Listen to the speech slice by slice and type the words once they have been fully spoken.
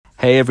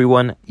Hey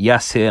everyone,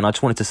 Yas here, and I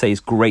just wanted to say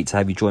it's great to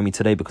have you join me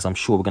today because I'm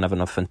sure we're going to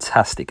have a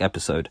fantastic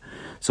episode.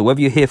 So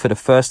whether you're here for the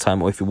first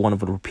time or if you're one of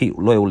the repeat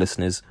loyal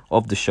listeners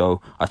of the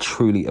show, I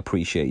truly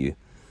appreciate you.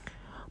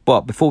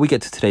 But before we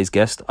get to today's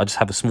guest, I just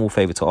have a small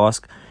favour to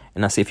ask,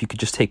 and that's if you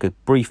could just take a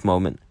brief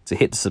moment to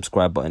hit the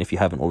subscribe button if you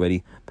haven't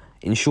already.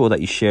 Ensure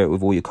that you share it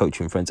with all your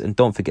coaching friends, and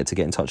don't forget to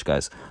get in touch,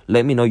 guys.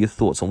 Let me know your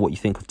thoughts on what you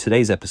think of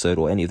today's episode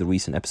or any of the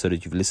recent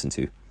episodes you've listened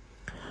to.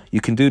 You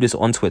can do this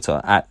on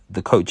Twitter at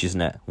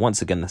TheCoachesNet. Once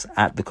again, that's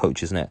at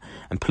TheCoachesNet.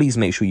 And please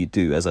make sure you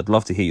do, as I'd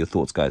love to hear your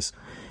thoughts, guys.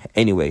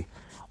 Anyway,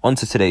 on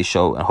to today's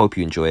show. I hope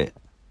you enjoy it.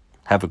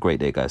 Have a great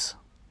day, guys.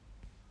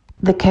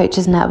 The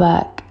Coaches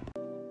Network.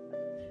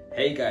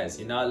 Hey, guys.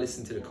 You're now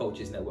listening to the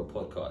Coaches Network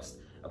podcast,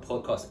 a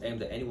podcast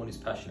aimed at anyone who's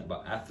passionate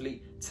about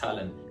athlete,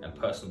 talent, and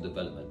personal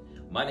development.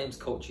 My name's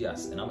Coach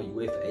Yas, and I'm a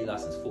UEFA A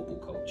licensed football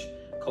coach,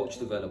 coach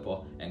developer,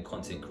 and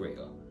content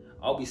creator.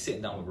 I'll be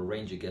sitting down with a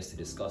range of guests to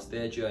discuss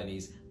their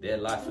journeys, their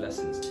life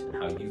lessons, and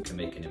how you can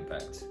make an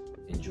impact.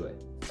 Enjoy.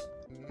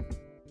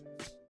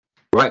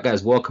 Right,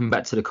 guys, welcome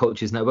back to the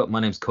Coaches Network. My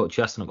name's Coach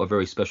Yas, and I've got a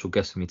very special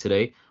guest with me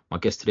today. My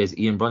guest today is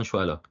Iain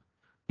Brunnschweiler.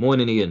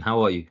 Morning, Iain.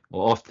 How are you?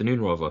 Or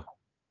afternoon, rather.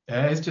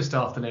 Yeah, it's just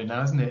afternoon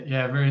now, isn't it?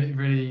 Yeah,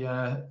 really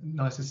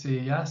nice to see you,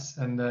 Yas,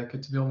 and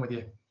good to be on with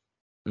you.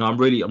 No, I'm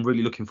really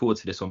looking forward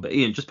to this one. But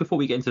Iain, just before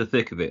we get into the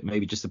thick of it,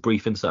 maybe just a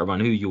brief insight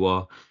around who you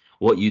are,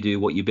 what you do,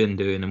 what you've been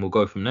doing, and we'll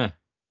go from there.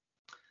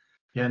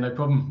 Yeah, no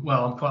problem.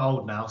 Well, I'm quite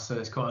old now, so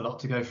there's quite a lot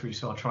to go through,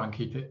 so I'll try and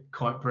keep it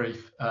quite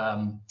brief.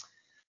 I'm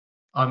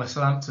a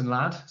Southampton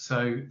lad,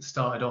 so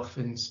started off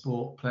in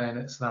sport playing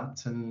at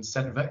Southampton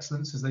Centre of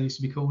Excellence, as they used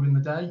to be called in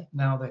the day.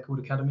 Now they're called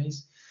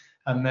academies.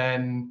 And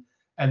then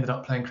ended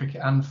up playing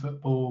cricket and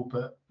football,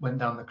 but went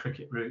down the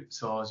cricket route.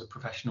 So I was a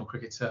professional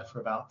cricketer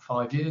for about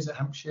 5 years at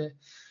Hampshire.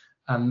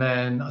 And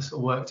then I sort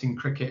of worked in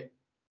cricket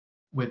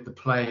with the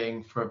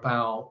playing for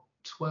about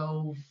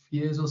 12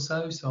 years or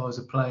so. So I was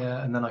a player,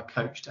 and then I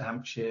coached at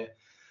Hampshire.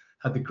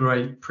 Had the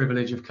great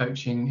privilege of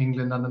coaching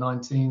England under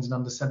 19s and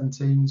under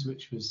 17s,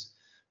 which was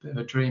a bit of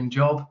a dream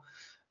job.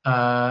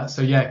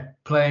 So yeah,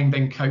 playing,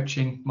 then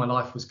coaching. My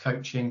life was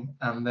coaching.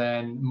 And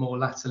then more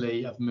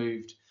latterly, I've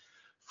moved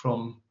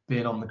from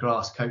being on the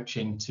grass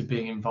coaching to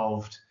being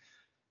involved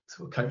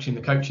sort of coaching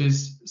the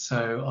coaches.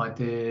 So I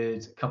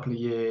did a couple of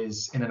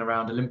years in and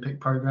around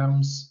Olympic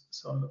programs.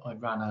 So I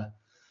ran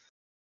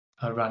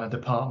a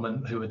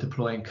department who were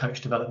deploying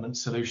coach development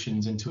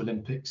solutions into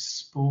Olympic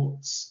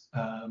sports.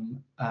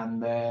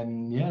 And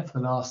then, yeah, for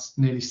the last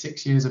nearly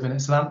 6 years, I've been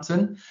at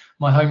Southampton,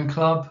 my home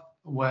club,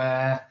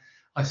 where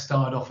I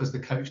started off as the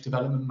coach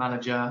development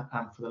manager.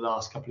 And for the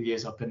last couple of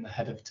years, I've been the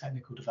head of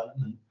technical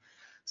development.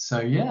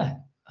 So, yeah,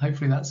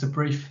 hopefully that's a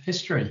brief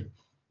history.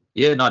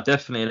 Yeah, no,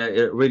 definitely.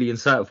 And really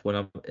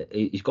insightful.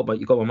 You've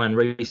got my man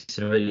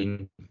racing really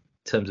in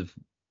terms of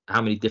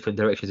how many different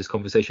directions this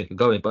conversation can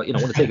go in. But, I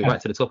want to take it right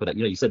to the top of that.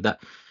 You said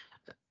that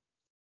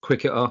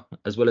cricketer,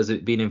 as well as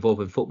it being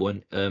involved in football,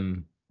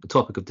 and the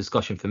topic of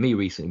discussion for me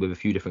recently with a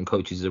few different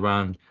coaches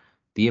around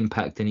the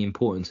impact and the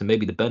importance and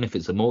maybe the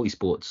benefits of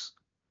multi-sports.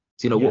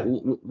 So,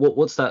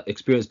 what's that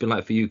experience been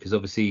like for you? Because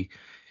obviously,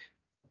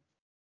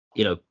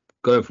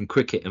 going from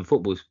cricket and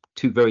football is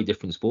two very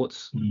different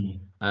sports.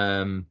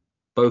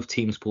 Both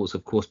team sports,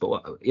 of course.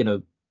 But,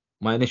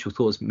 my initial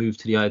thoughts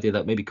moved to the idea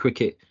that maybe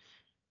cricket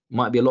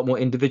might be a lot more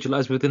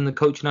individualized within the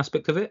coaching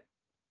aspect of it.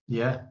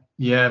 Yeah,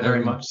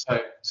 very much so.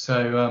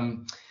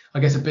 So I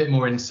guess a bit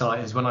more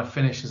insight is when I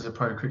finished as a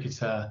pro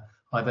cricketer,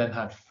 I then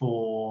had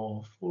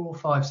four or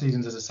five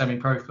seasons as a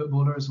semi-pro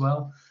footballer as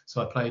well.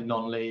 So I played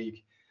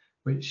non-league,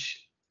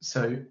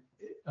 so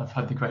I've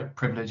had the great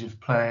privilege of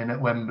playing at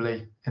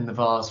Wembley in the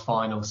Vase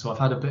final. So I've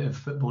had a bit of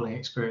footballing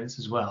experience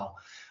as well.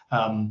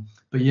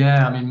 But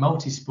yeah,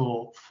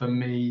 multi-sport for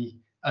me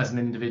as an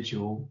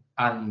individual,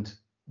 and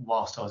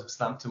whilst I was at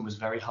Southampton, was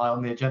very high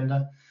on the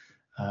agenda.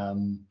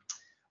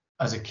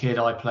 As a kid,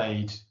 I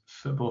played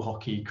football,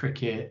 hockey,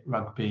 cricket,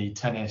 rugby,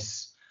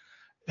 tennis.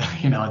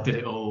 I did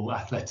it all,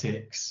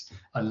 athletics.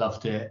 I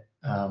loved it.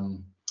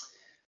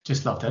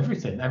 Just loved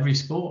everything, every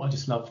sport I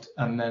just loved.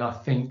 And then I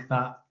think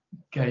that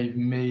gave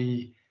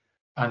me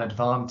an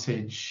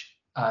advantage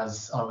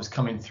as I was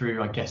coming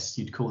through, I guess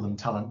you'd call them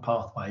talent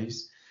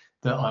pathways,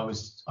 that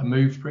I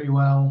moved pretty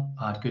well.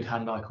 I had good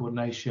hand-eye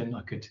coordination.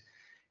 I could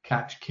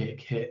catch,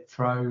 kick, hit,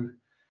 throw.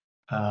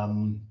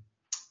 And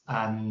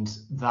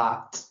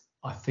that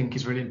I think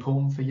is really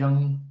important for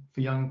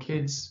young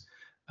kids.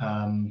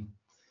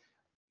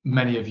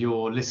 Many of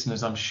your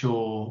listeners, I'm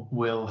sure,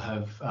 will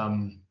have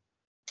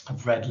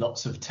read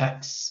lots of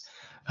texts,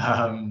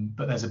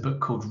 but there's a book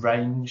called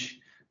Range,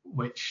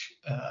 which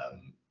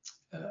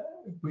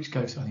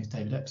goes, I think it's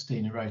David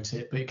Epstein who wrote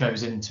it, but it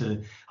goes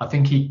into, I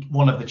think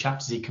one of the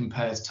chapters he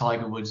compares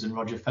Tiger Woods and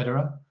Roger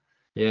Federer.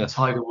 Yeah.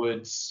 Tiger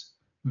Woods,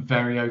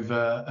 very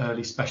over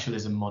early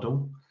specialism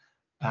model,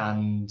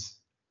 and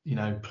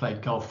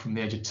played golf from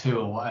the age of 2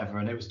 or whatever,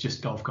 and it was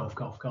just golf.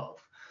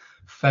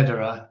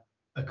 Federer,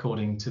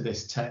 according to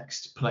this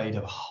text, played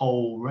a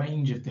whole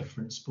range of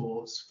different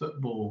sports.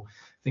 Football,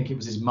 I think it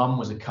was his mum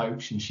was a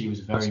coach and she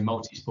was very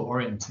multi-sport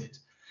oriented.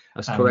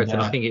 That's And correct.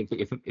 And I think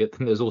I think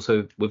there's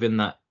also within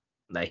that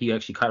he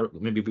actually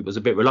maybe was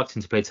a bit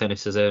reluctant to play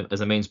tennis as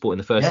a main sport in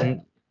the first, yeah,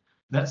 and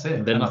that's it.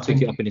 And then I took it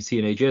think, up in his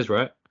teenage years,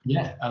 right?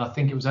 yeah, and I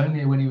think it was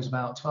only when he was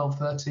about 12,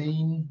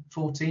 13,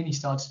 14, he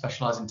started to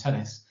specialize in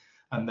tennis.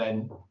 And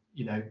then,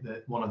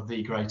 one of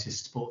the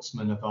greatest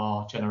sportsmen of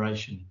our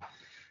generation.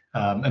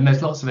 And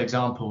there's lots of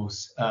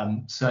examples.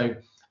 So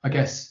I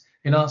guess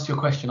in answer to your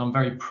question, I'm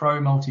very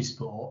pro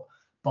multi-sport,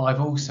 but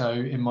I've also,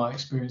 in my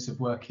experience of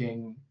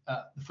working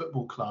at the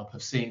football club,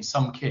 have seen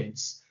some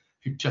kids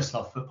who just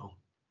love football.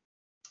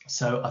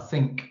 So I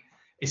think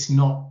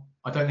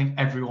I don't think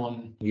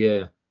everyone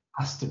Yeah.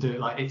 has to do it.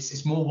 Like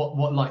it's more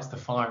what lights the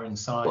fire Well,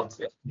 inside.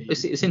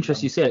 it's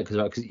interesting you say it because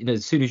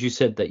as soon as you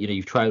said that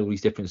you've tried all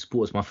these different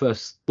sports, my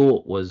first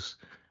thought was,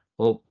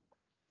 well,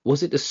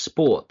 was it the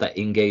sport that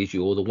engaged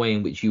you or the way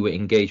in which you were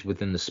engaged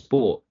within the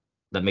sport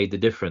that made the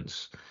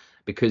difference?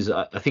 Because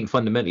I think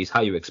fundamentally it's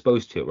how you're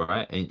exposed to it,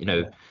 right? And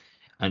Yeah.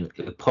 and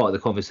part of the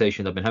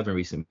conversation I've been having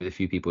recently with a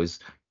few people is,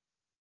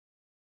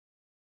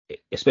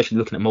 especially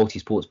looking at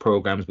multi-sports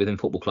programs within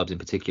football clubs in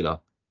particular,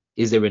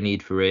 is there a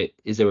need for it?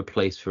 Is there a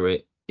place for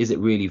it? Is it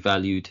really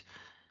valued?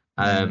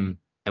 And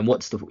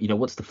what's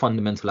the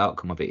fundamental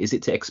outcome of it? Is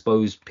it to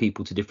expose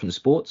people to different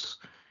sports?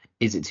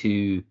 Is it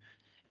to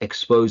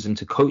expose them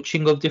to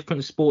coaching of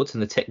different sports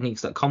and the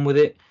techniques that come with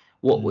it?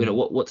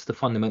 What's the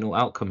fundamental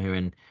outcome here?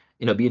 And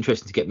it'd be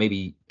interesting to get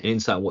maybe an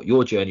insight on what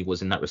your journey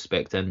was in that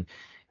respect, and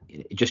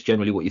just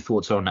generally what your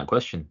thoughts are on that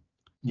question.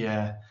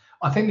 Yeah,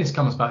 I think this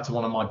comes back to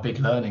one of my big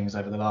learnings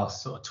over the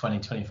last sort of 20,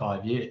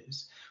 25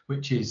 years,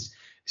 which is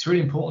it's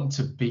really important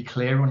to be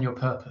clear on your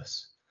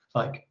purpose.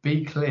 Like,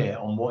 be clear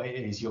on what it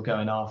is you're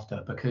going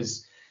after,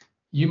 because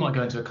you might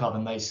go into a club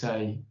and they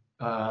say,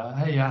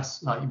 hey,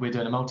 yes, like we're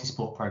doing a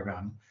multi-sport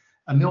program.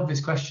 And the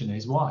obvious question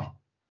is why?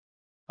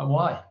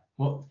 Why?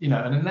 Well, and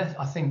unless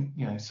I think,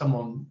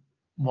 someone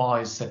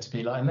wise said to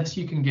me, like, unless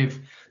you can give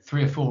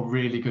 3 or 4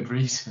 really good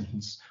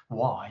reasons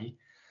why,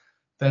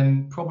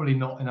 then probably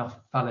not enough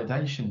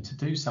validation to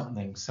do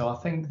something. So I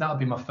think that would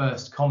be my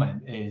first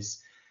comment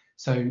is,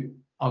 so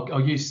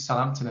I'll use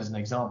Southampton as an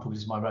example,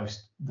 because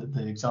it's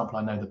the example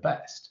I know the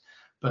best.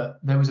 But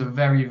there was a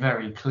very,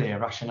 very clear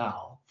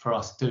rationale for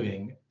us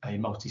doing a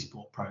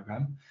multi-sport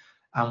program.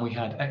 And we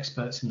had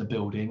experts in the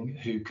building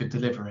who could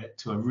deliver it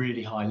to a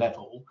really high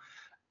level.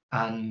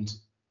 And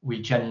we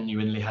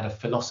genuinely had a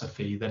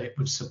philosophy that it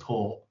would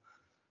support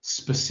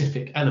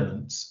specific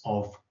elements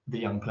of the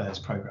young players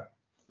program.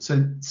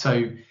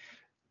 So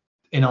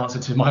in answer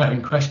to my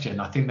own question,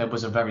 I think there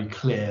was a very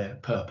clear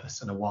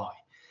purpose and a why.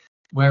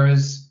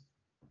 Whereas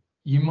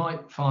you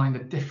might find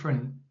a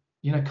different,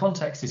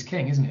 context is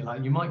king, isn't it?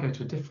 Like, you might go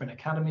to a different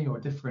academy or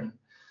a different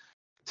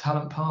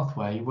talent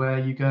pathway where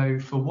you go,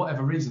 for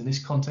whatever reason,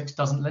 this context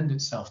doesn't lend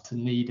itself to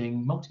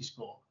needing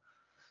multi-sport.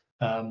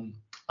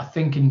 I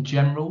think in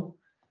general,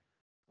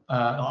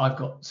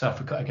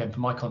 again, for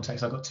my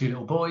context, I've got 2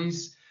 little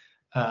boys,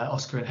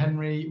 Oscar and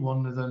Henry.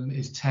 One of them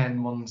is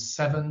 10, one's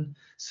 7.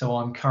 So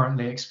I'm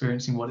currently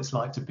experiencing what it's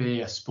like to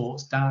be a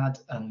sports dad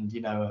and,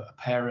 a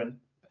parent,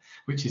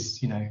 which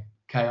is,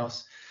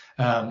 chaos.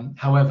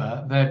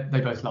 However,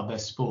 they both love their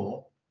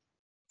sport.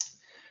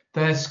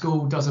 Their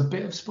school does a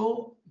bit of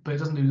sport, but it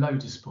doesn't do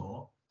loads of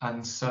sport.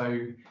 And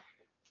so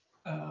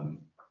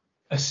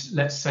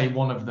let's say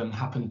one of them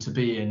happened to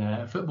be in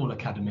a football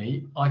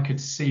academy, I could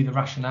see the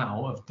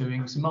rationale of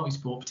doing some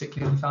multi-sport,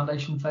 particularly in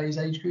foundation phase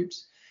age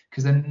groups,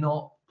 because they're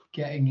not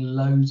getting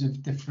loads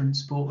of different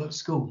sport at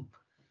school.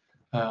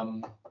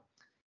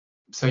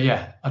 So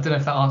yeah, I don't know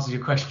if that answers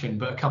your question,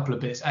 but a couple of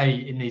bits. A,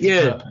 it needs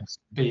a purpose.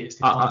 B, it's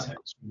the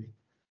context. Really.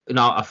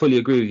 No, I fully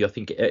agree with you. I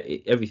think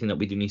everything that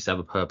we do needs to have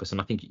a purpose, and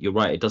I think you're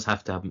right. It does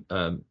have to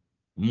have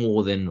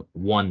more than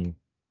one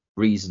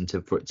reason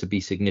for it to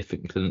be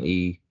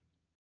significantly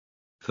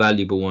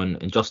valuable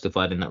and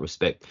justified in that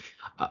respect.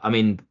 I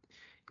mean,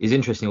 it's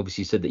interesting.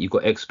 Obviously, you said that you've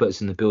got experts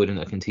in the building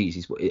that can teach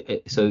these.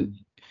 So,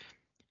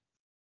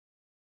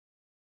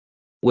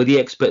 were the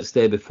experts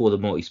there before the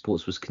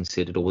multi-sports was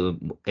considered, or were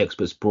the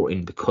experts brought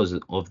in because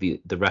of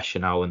the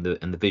rationale and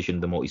the vision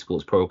of the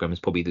multi-sports program? Is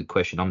probably the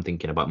question I'm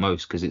thinking about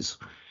most, because it's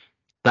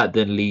that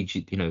then leads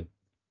you,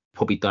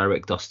 probably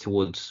direct us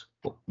towards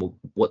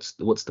what's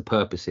the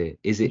purpose here?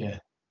 Is it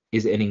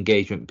an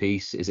engagement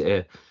piece? Is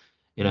it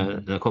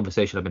and a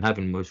conversation I've been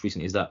having most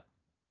recently is that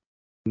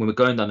when we're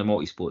going down the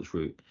multi-sports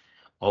route,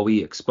 are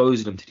we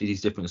exposing them to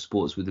these different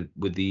sports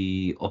with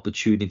the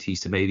opportunities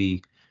to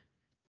maybe,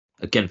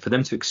 again, for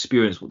them to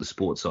experience what the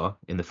sports are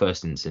in the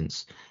first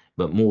instance,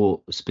 but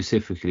more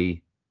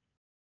specifically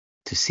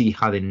to see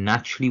how they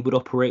naturally would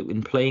operate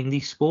in playing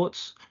these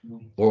sports?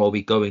 Or are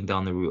we going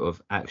down the route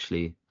of,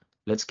 actually,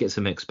 let's get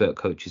some expert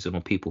coaches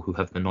and people who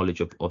have the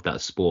knowledge of that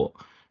sport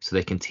so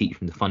they can teach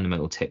them the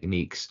fundamental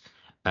techniques?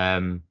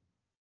 And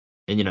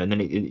and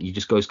then it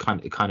just goes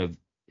kind of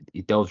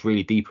it delves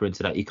really deeper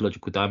into that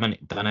ecological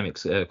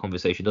dynamics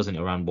conversation, doesn't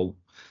it? Around, well,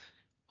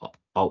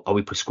 are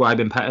we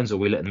prescribing patterns, or are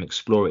we letting them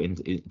explore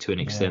it to an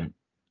extent?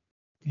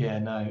 Yeah,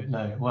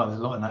 no. Well, there's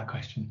a lot in that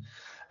question.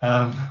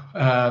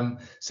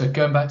 So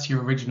going back to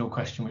your original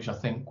question, which I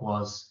think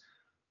was,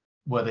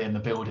 were they in the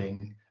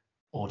building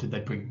or did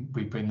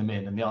we bring them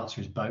in? And the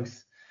answer is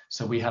both.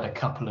 So we had a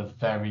couple of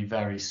very,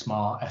 very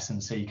smart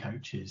S&C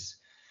coaches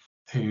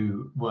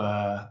who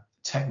were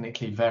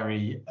technically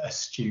very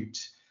astute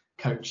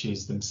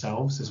coaches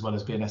themselves, as well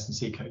as being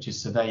S&C coaches.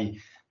 So they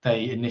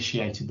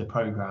initiated the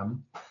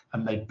program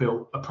and they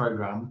built a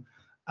program,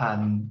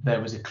 and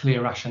there was a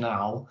clear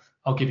rationale.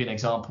 I'll give you an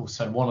example.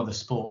 So one of the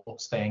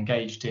sports they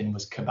engaged in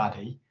was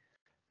kabaddi,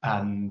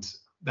 and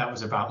that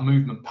was about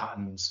movement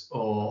patterns,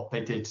 or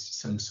they did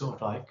some sort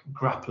of like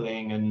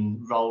grappling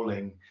and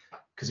rolling,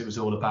 because it was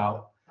all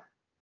about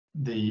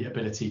the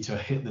ability to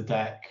hit the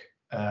deck,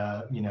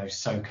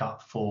 soak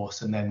up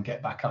force and then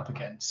get back up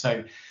again.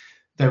 So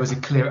there was a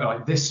clear,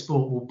 like, this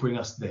sport will bring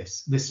us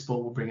this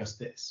sport will bring us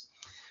this.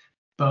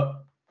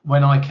 But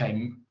when I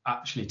came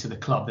actually to the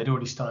club, they'd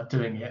already started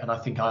doing it. And I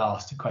think I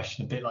asked a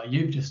question a bit like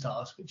you've just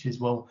asked, which is,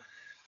 well,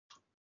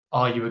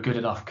 are you a good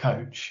enough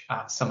coach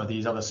at some of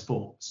these other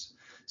sports?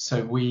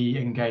 So we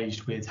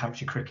engaged with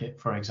Hampshire Cricket,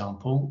 for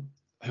example,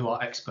 who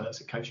are experts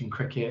at coaching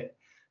cricket.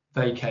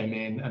 They came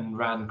in and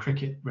ran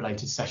cricket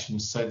related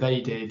sessions. So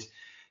they did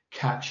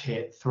catch,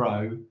 hit,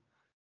 throw,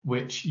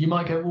 which you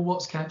might go, well,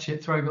 what's catch,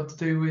 hit, throw got to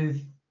do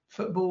with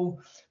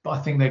football? But I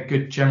think they're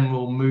good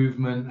general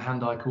movement,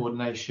 hand-eye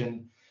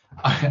coordination.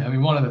 I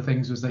mean, one of the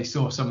things was they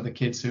saw some of the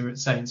kids who were at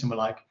Saints and were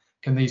like,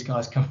 can these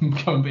guys come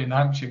and be in the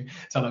Hampshire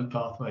talent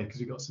pathway? Because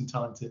we've got some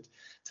talented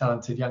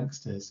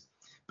youngsters.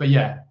 But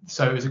yeah,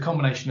 so it was a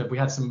combination of, we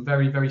had some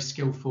very, very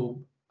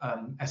skillful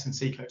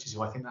S&C coaches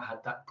who I think that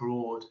had that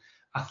broad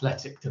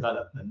athletic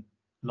development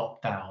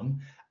locked down,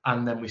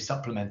 and then we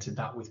supplemented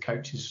that with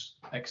coaches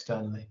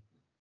externally.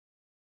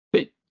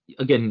 But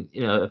again,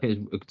 I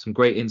think there's some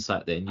great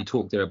insight there, and you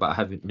talked there about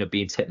having,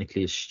 being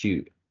technically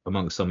astute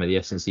amongst some of the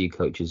S&C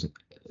coaches.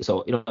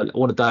 So I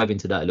want to dive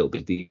into that a little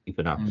bit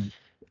deeper now.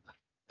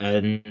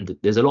 And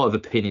there's a lot of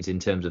opinions in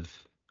terms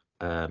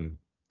of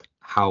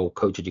how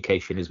coach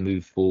education has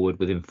moved forward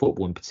within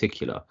football in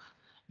particular.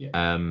 Yeah.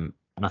 And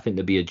I think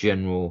there'd be a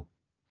general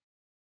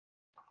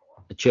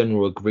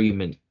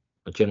agreement,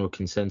 a general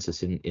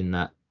consensus in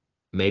that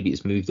maybe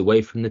it's moved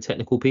away from the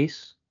technical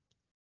piece.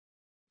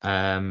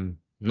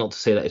 Not to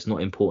say that it's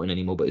not important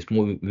anymore, but it's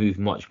moved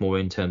much more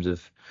in terms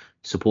of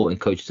supporting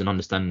coaches and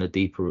understanding the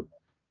deeper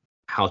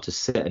how to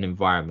set an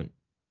environment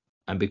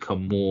and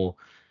become more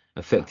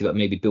effective at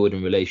maybe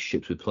building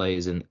relationships with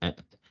players. And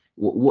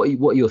what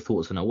are your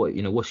thoughts on that?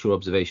 What's your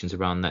observations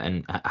around that,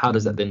 and how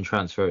does that then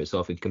transfer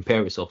itself and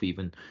compare itself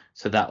even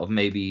to that of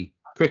maybe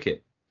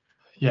cricket?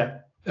 Yeah,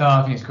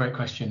 I think it's a great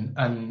question,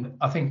 and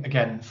I think,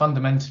 again,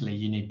 fundamentally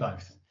you need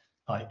both.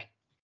 Like,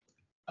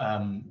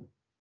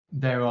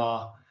 there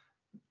are,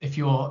 if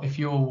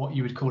you're what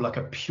you would call like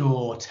a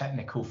pure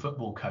technical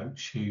football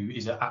coach who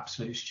is an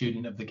absolute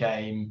student of the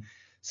game,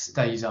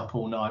 stays up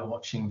all night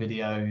watching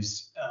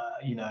videos,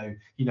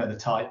 the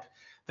type,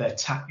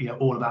 they're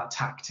all about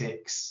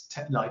tactics,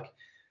 like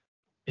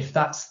if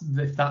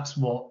that's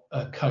what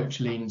a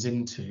coach leans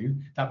into,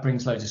 that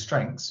brings loads of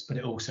strengths, but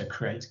it also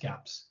creates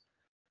gaps.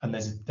 And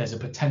there's a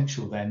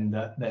potential then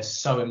that they're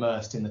so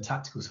immersed in the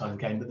tactical side of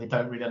the game that they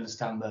don't really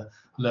understand the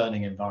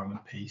learning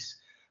environment piece,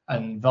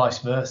 and vice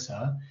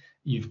versa.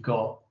 You've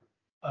got,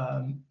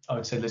 I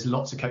would say there's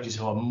lots of coaches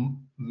who are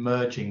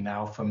merging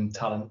now from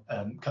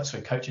coach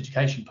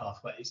education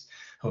pathways,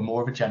 who are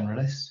more of a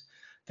generalist.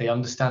 They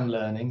understand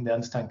learning, they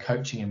understand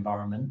coaching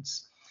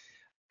environments.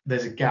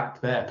 There's a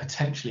gap there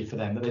potentially for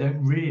them, but they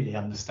don't really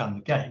understand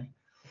the game.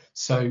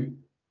 So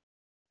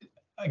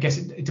I guess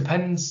it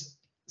depends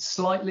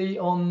slightly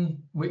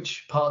on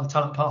which part of the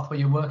talent pathway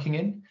you're working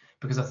in,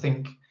 because I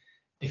think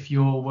if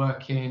you're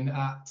working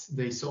at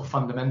the sort of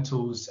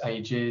fundamentals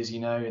ages,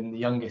 in the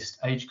youngest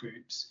age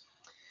groups,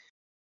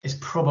 it's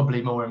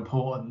probably more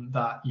important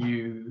that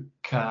you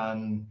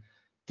can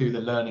do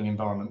the learning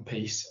environment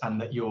piece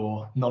and that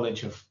your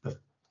knowledge of the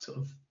sort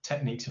of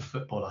techniques of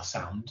football are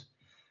sound.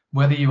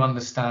 Whether you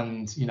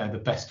understand,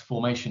 the best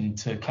formation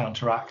to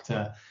counteract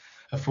a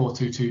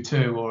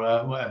 4-2-2-2 or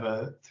a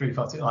whatever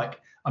 3-5-2, like,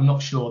 I'm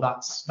not sure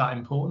that's that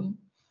important.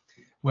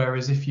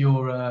 Whereas if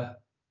you're a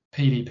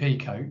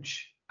PDP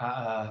coach at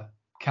a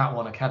Cat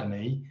 1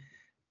 academy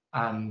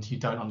and you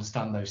don't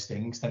understand those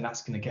things, then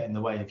that's going to get in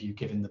the way of you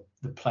giving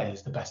the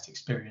players the best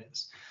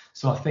experience.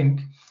 So I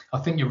think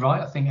you're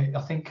right.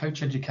 I think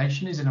coach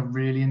education is in a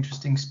really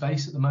interesting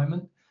space at the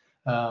moment,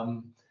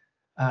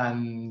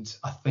 and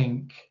I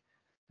think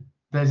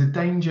there's a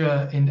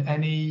danger in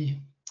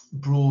any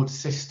broad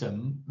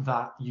system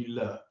that you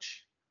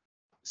lurch.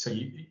 So do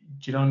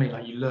you know what I mean?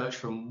 Like, you lurch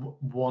from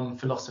one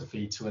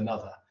philosophy to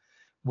another,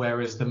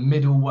 whereas the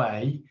middle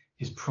way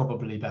is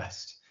probably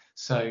best.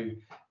 So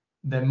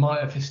there might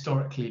have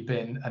historically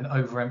been an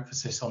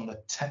overemphasis on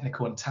the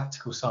technical and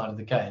tactical side of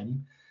the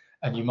game,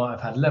 and you might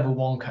have had level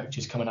 1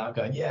 coaches coming out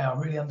going, yeah, I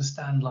really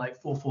understand like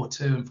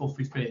 4-4-2 and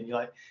 4-3-3, and you're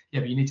like,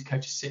 yeah, but you need to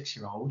coach a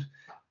 6-year-old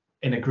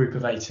in a group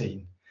of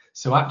 18.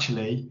 So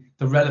actually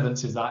the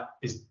relevance is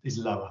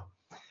lower.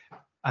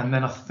 And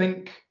then I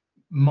think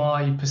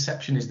my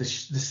perception is the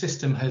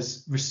system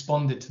has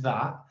responded to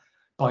that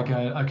by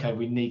going, okay,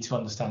 we need to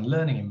understand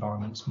learning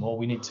environments more.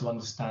 We need to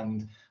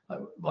understand,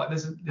 like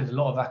there's a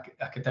lot of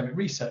academic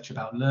research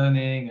about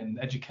learning and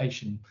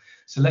education.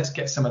 So let's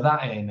get some of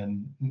that in,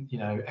 and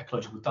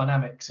ecological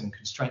dynamics and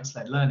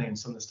constraints-led learning and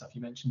some of the stuff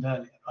you mentioned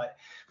earlier, right?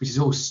 Which is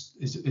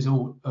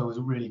all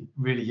really,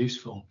 really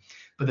useful.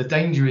 But the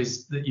danger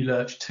is that you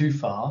lurch too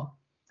far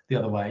the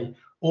other way,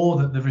 or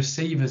that the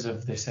receivers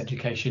of this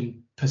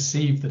education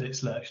perceive that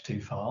it's lurched too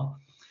far.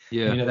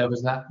 Yeah. And, there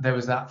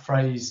was that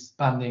phrase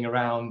banding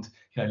around,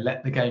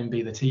 let the game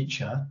be the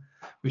teacher,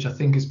 which I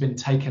think has been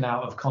taken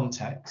out of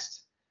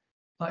context.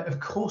 Like, of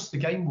course the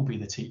game will be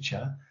the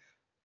teacher,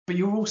 but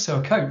you're also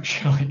a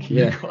coach. Like,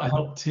 you've got to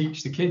help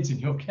teach the kids in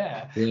your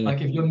care. Yeah.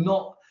 Like, if you're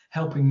not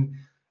helping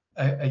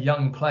a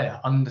young player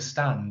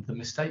understand the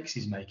mistakes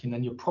he's making,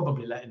 then you're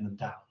probably letting them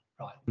down,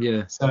 right?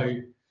 Yeah. So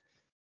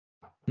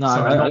no,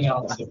 sorry, I, long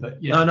answer,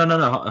 but yeah. No,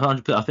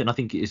 100%. I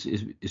think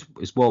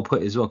it's well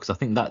put as well, because I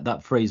think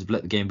that phrase of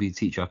 "let the game be the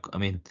teacher," I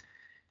mean,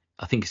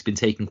 I think it's been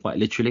taken quite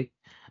literally.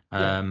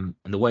 And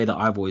the way that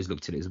I've always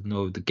looked at it is,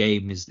 no, the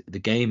game is the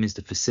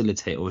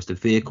facilitator, or it's the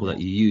vehicle that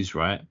you use,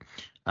 right?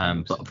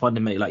 But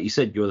fundamentally, like you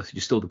said, you're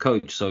still the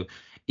coach. So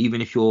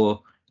even if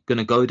you're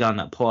gonna go down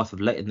that path of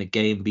letting the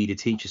game be the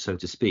teacher, so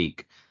to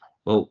speak,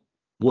 well,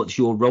 what's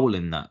your role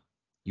in that?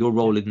 Your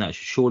role in that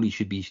surely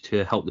should be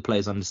to help the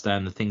players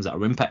understand the things that are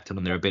impacting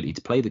on their ability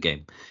to play the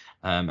game,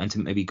 and to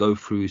maybe go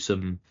through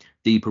some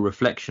deeper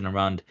reflection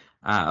around,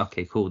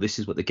 okay, cool, this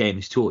is what the game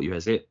has taught you,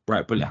 has it?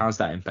 Right, brilliant. How's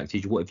that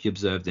impacted you? What have you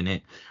observed in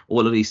it?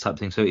 All of these type of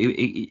things. So,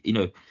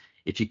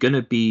 if you're going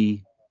to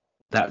be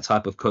that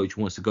type of coach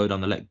who wants to go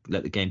down the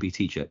let the game be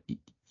teacher,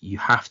 you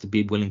have to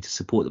be willing to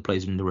support the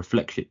players in the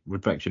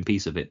reflection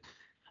piece of it.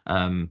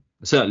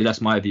 Certainly that's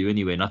my view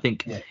anyway, and I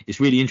think it's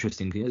really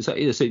interesting. So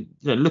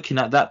looking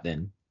at that,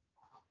 then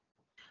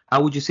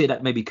how would you say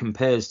that maybe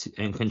compares to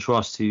and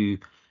contrasts to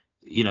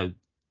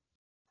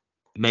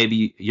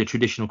maybe your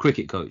traditional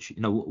cricket coach?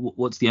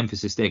 What's the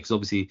emphasis there? Because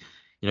obviously,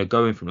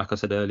 going from, like I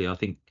said earlier, I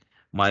think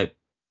my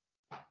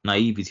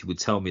naivety would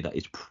tell me that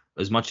it's,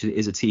 as much as it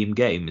is a team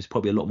game, it's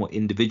probably a lot more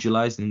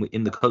individualized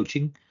in the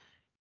coaching,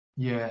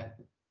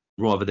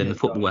 rather than the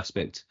football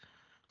aspect.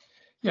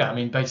 Yeah, I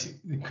mean,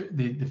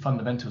 basically, the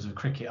fundamentals of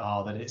cricket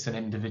are that it's an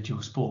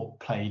individual sport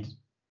played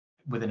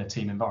within a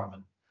team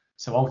environment.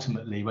 So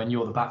ultimately, when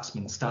you're the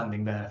batsman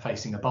standing there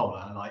facing a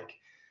bowler, like,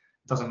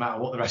 it doesn't matter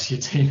what the rest of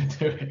your team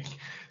are doing,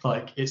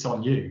 like, it's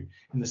on you.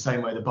 In the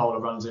same way the bowler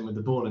runs in with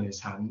the ball in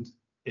his hand,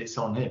 it's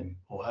on him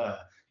or her,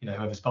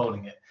 whoever's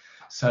bowling it.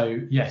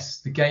 So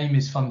yes, the game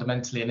is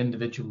fundamentally an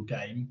individual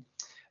game,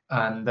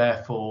 and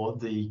therefore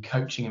the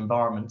coaching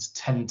environments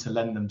tend to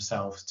lend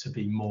themselves to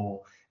be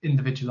more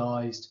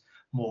individualized,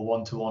 more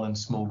one-to-one and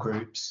small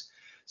groups.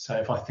 So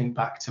if I think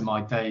back to my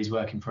days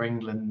working for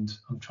England,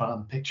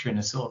 I'm picturing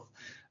a sort of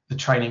the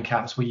training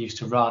camps we used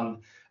to run,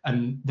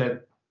 and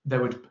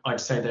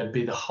I'd say there'd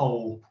be the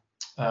whole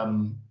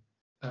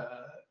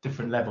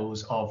different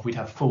levels of, we'd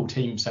have full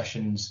team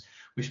sessions,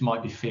 which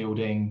might be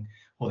fielding,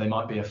 or they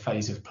might be a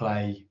phase of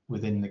play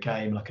within the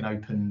game, like an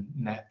open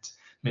net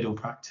middle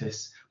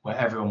practice where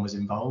everyone was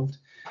involved,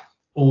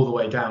 all the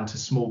way down to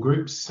small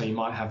groups. So you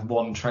might have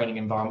one training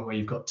environment where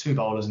you've got 2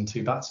 bowlers and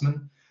 2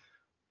 batsmen,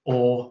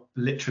 or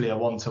literally a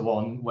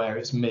one-to-one where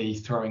it's me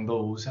throwing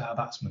balls at a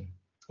batsman,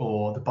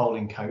 or the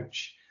bowling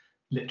coach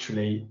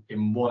literally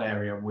in one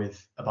area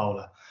with a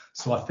bowler.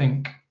 So I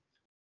think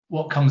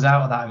what comes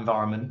out of that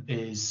environment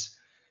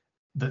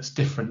that's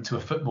different to a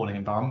footballing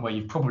environment, where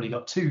you've probably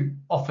got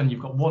often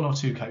you've got 1 or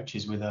 2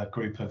 coaches with a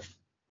group of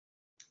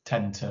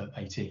 10 to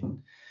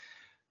 18.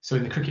 So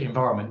in the cricket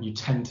environment, you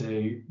tend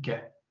to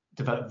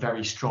develop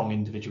very strong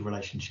individual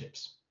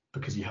relationships,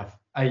 because you have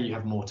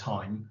more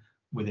time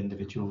with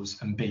individuals,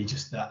 and B,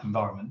 just that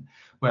environment.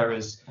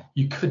 Whereas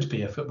you could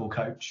be a football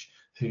coach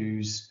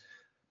who's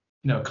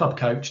a club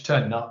coach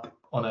turning up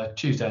on a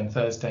Tuesday and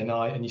Thursday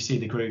night, and you see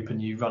the group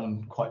and you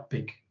run quite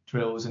big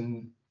drills,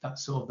 and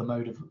that's sort of the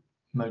mode of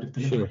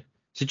delivery. Sure.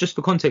 So just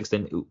for context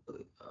then,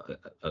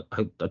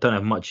 I don't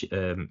have much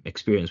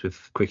experience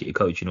with cricket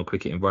coaching or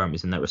cricket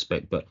environments in that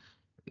respect, but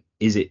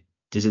does it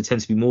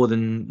tend to be more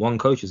than one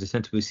coach? Does it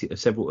tend to be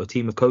a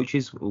team of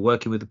coaches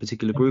working with a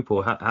particular group,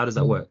 or how does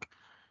that work?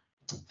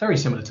 Very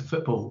similar to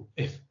football,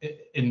 if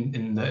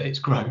in that it's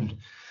grown.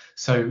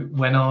 So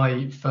when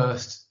I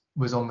first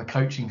was on the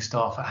coaching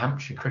staff at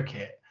Hampshire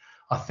Cricket,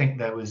 I think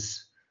there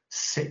was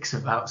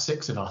about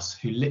six of us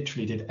who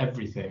literally did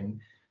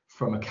everything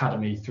from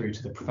academy through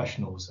to the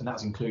professionals, and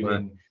that's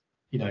including,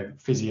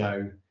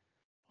 physio.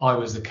 I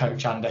was the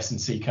coach and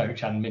S&C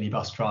coach and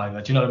minibus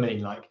driver. Do you know what I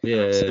mean? Like,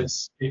 so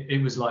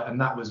it was like,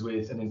 and that was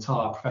with an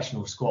entire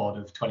professional squad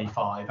of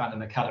 25 and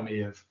an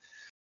academy of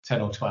 10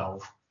 or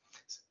 12.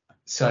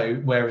 So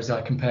whereas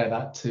I compare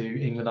that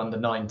to England under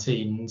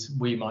 19s,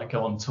 we might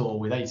go on tour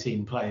with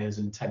 18 players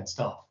and 10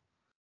 staff.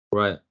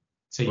 Right.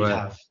 So you'd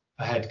have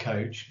a head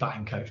coach,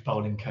 batting coach,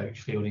 bowling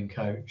coach, fielding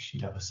coach.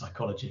 You'd have a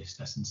psychologist,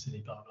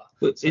 S&C, blah blah.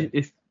 But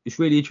it's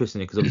really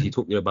interesting, because obviously you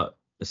talked there about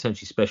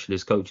essentially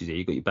specialist coaches here.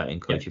 You've got your batting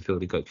coach, Yeah. your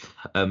fielding coach.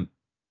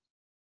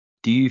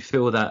 Do you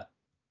feel that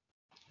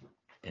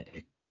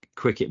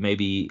cricket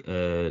maybe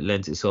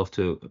lends itself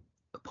to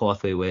a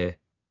pathway where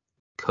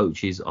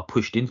coaches are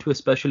pushed into a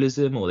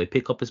specialism, or they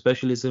pick up a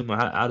specialism, or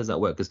how does that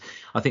work? Because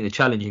I think the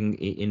challenge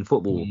in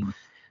football,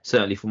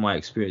 certainly from my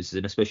experiences,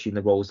 and especially in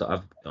the roles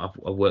that I've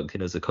worked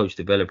in as a coach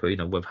developer,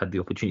 we've had the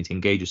opportunity to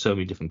engage with so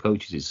many different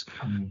coaches, is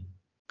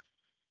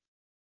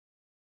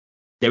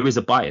there is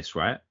a bias,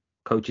 right?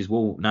 Coaches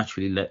will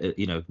naturally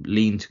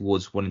lean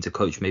towards wanting to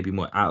coach maybe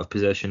more out of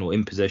possession or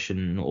in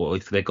possession, or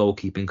if they're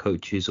goalkeeping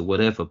coaches or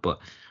whatever. But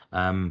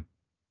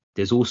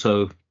there's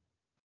also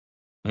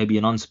maybe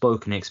an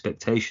unspoken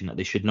expectation that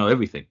they should know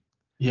everything.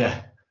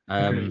 Yeah.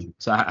 Agreed.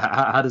 So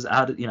how does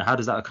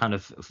that kind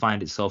of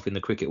find itself in the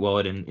cricket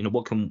world, and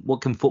what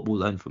can football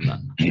learn from that?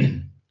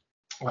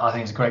 Well, I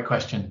think it's a great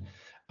question,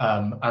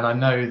 and I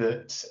know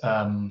that.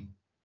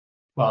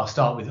 Well, I'll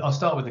start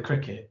with the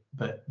cricket,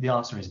 but the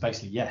answer is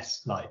basically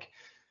yes. Like,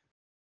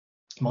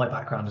 my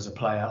background as a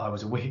player, I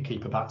was a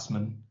wicketkeeper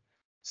batsman,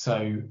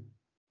 so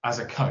as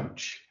a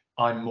coach,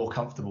 I'm more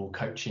comfortable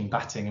coaching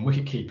batting and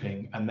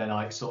wicketkeeping, and then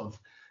I sort of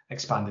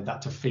expanded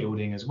that to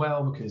fielding as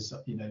well, because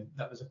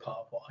that was a part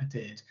of what I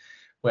did.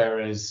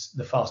 Whereas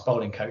the fast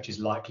bowling coach is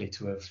likely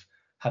to have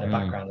had a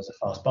background as a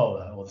fast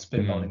bowler, or the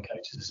spin bowling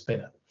coach as a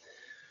spinner.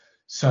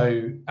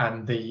 So,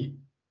 and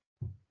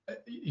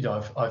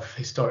I've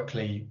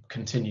historically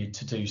continued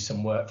to do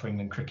some work for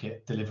England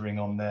Cricket, delivering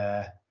on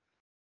their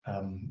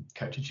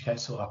coach education,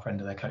 sort of upper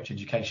end of their coach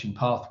education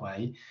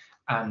pathway.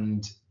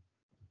 And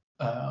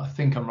I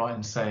think I'm right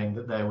in saying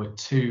that there were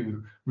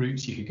two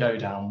routes you could go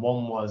down.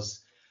 One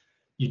was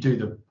you do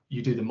the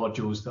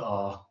modules that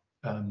are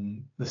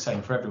the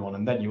same for everyone,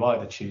 and then you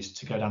either choose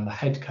to go down the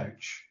head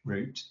coach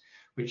route,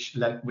 which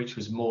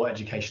was more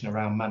education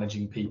around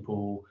managing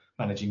people,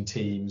 managing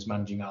teams,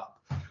 managing up,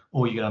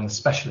 or you go down the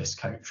specialist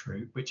coach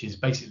route, which is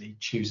basically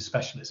choose a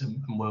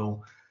specialism and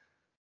we'll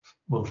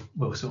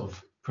sort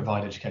of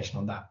provide education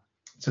on that.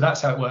 So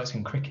that's how it works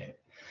in cricket.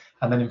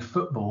 And then in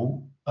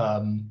football,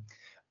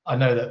 I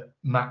know that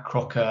Matt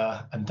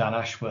Crocker and Dan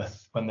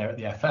Ashworth, when they're at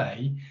the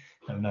FA,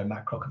 I know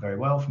Matt Crocker very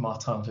well from our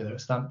time together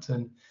at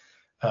Southampton,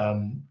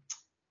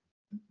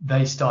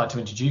 they started to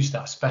introduce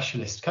that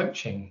specialist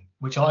coaching,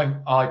 which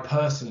I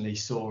personally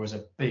saw as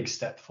a big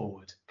step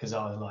forward, because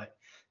I was like,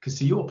 because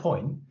to your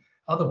point,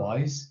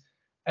 otherwise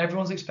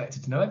everyone's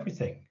expected to know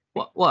everything.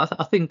 Well,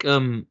 I think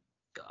I'm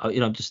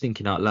just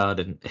thinking out loud,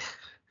 and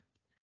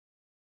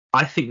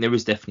I think there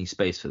is definitely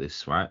space for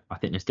this, right? I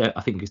think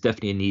there's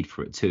definitely a need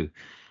for it too.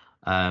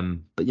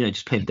 But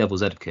just playing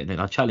devil's advocate,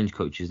 and I challenge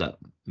coaches that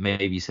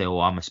maybe say, "Oh,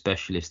 I'm a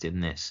specialist in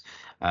this."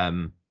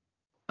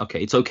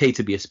 Okay, it's okay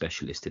to be a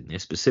specialist in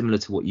this, but similar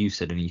to what you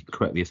said, and you can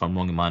correct me if I'm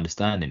wrong in my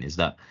understanding, is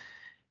that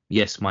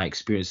yes, my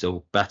experience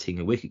of batting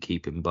and wicket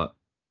keeping, but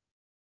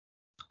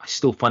I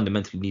still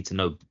fundamentally need to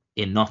know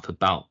enough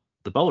about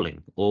the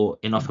bowling, or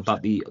enough 100%.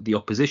 about the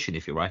opposition,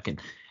 if you like.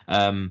 And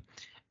I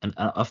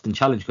often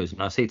challenge coaches,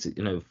 and I say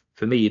to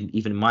for me,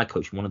 even in my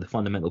coaching, one of the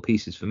fundamental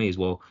pieces for me is,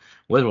 well,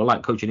 whether I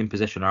like coaching in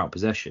possession or out of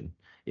possession,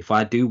 if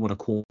I do want to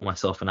call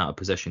myself an out of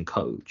possession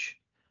coach,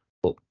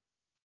 well,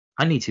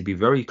 I need to be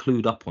very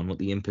clued up on what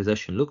the in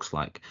possession looks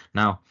like.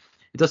 Now,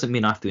 it doesn't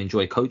mean I have to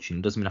enjoy coaching,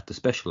 it doesn't mean I have to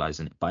specialize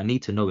in it, but I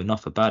need to know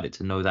enough about it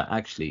to know that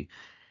actually,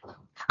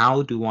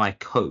 how do I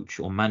coach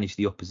or manage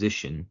the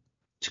opposition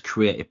to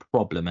create a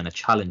problem and a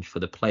challenge for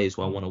the players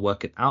who I want to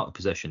work it out of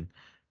possession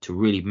to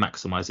really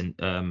maximize and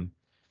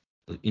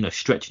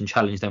stretch and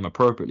challenge them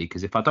appropriately?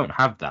 Because if I don't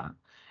have that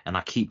and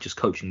I keep just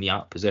coaching the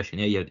out of possession,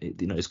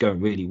 it's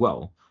going really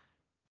well.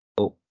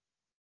 Well,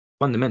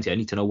 fundamentally, I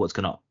need to know what's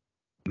going to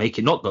make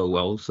it not go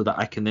well, so that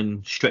I can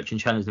then stretch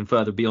and challenge them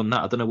further beyond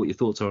that. I don't know what your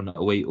thoughts are on that,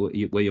 or where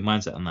your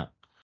mindset on that.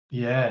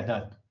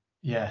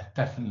 Yeah,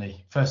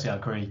 definitely. Firstly, I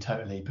agree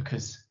totally,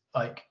 because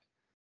like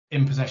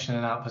in possession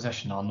and out of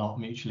possession are not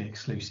mutually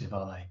exclusive,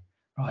 are they?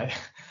 Right?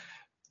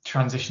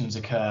 Transitions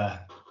occur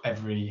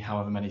every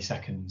however many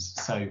seconds.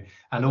 So,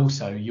 and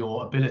also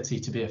your ability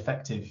to be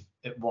effective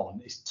at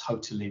one is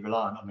totally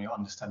reliant on your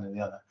understanding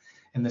the other.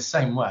 In the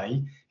same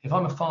way, if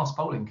I'm a fast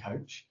bowling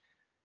coach,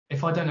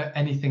 if I don't know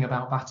anything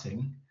about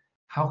batting,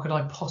 how could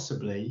I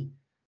possibly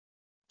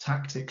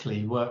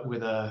tactically work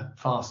with a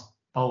fast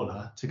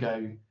bowler to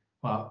go,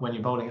 well, when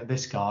you're bowling at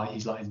this guy,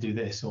 he's likely to do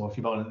this, or if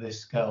you're bowling at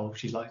this girl,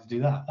 she's likely to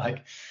do that.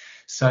 Like,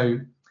 so,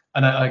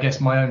 and I guess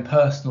my own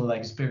personal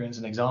experience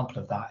and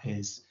example of that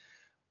is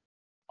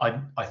I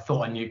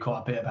thought I knew quite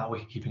a bit about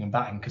wicketkeeping and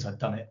batting because I'd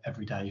done it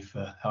every day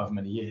for however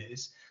many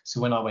years.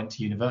 So when I went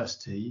to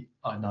university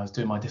and I was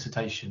doing my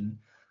dissertation,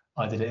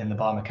 I did it in the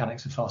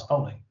biomechanics of fast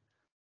bowling,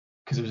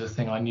 because it was a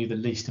thing I knew the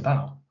least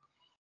about.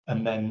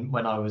 And then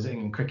when I was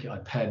in cricket, I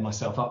paired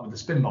myself up with the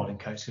spin bowling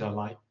coach,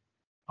 because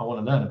I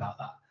want to learn about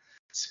that.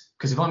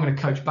 Because if I'm going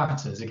to coach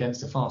batters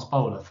against a fast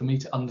bowler, for me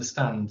to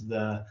understand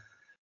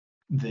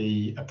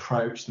the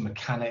approach, the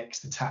mechanics,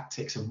 the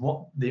tactics of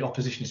what the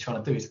opposition is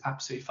trying to do is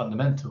absolutely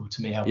fundamental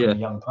to me helping a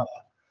young player.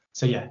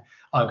 So yeah,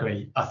 I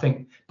agree.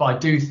 But I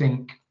do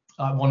think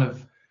one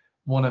of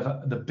one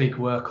of the big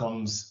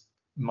work-ons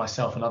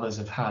myself and others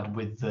have had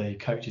with the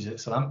coaches at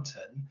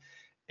Southampton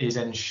is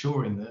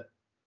ensuring that,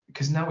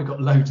 because now we've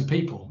got loads of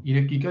people.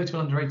 You go to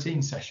an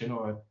under-18 session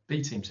or a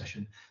B team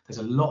session, there's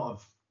a lot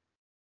of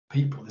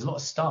people, there's a lot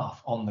of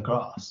staff on the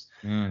grass.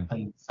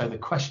 And so the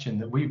question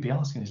that we would be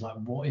asking is like,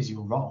 what is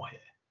your role here?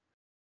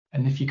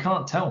 And if you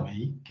can't tell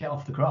me, get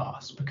off the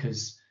grass,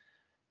 because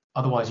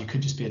otherwise you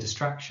could just be a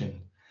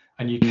distraction.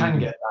 And you can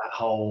get that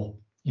whole,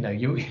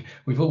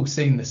 we've all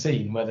seen the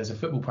scene where there's a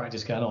football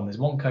practice going on. There's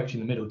one coach in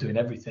the middle doing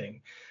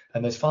everything,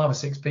 and there's 5 or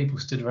 6 people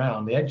stood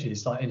around the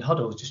edges, like in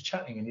huddles, just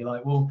chatting. And you're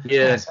like, well,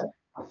 yeah.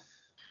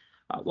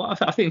 Well,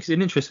 I think it's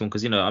an interesting one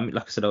because, I mean,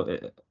 like I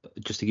said,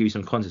 just to give you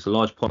some context, a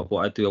large part of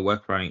what I do, I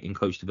work around in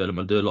coach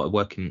development. I do a lot of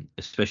work in,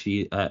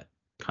 especially at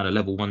kind of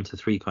level 1 to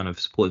 3, kind of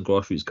supporting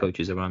grassroots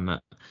coaches around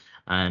that.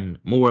 And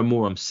more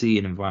I'm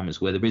seeing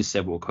environments where there is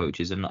several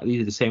coaches, and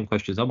these are the same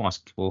questions I'm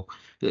asking for.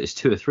 There's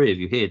 2 or 3 of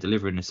you here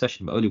delivering a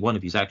session, but only one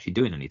of you is actually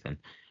doing anything.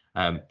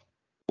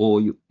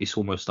 It's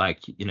almost like,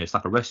 it's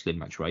like a wrestling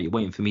match, right? You're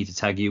waiting for me to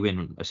tag you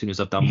in as soon as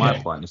I've done my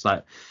part, and it's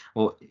like,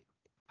 well,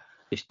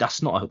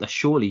 that's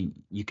surely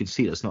you can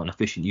see that's not an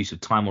efficient use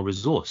of time or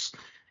resource.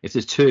 If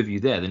there's 2 of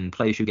you there, then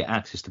players should get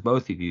access to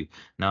both of you.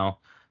 Now,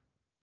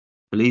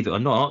 believe it or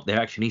not, there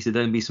actually needs to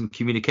then be some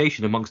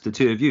communication amongst the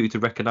 2 of you to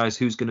recognize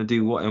who's going to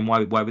do what and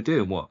why we're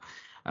doing what.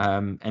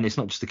 And it's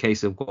not just a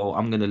case of, well,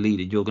 I'm going to lead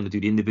and you're going to do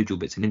the individual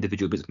bits. And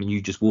individual bits mean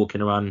you just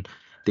walking around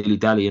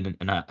dilly-dallying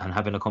and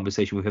having a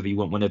conversation with whoever you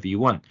want whenever you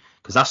want,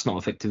 because that's not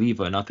effective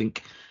either. And I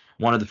think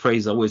one of the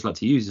phrases I always like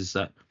to use is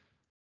that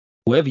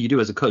whatever you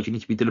do as a coach, you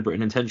need to be deliberate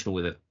and intentional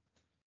with it.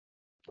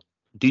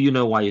 Do you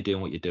know why you're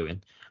doing what you're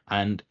doing?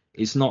 And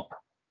it's not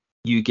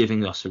you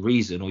giving us a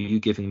reason, or you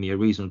giving me a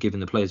reason, or giving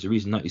the players a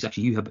reason. No, it's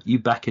actually you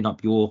backing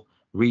up your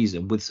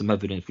reason with some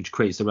evidence, which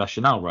creates the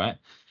rationale, right?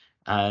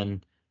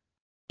 And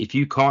if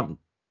you can't,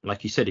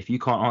 like you said, if you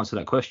can't answer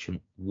that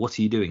question, what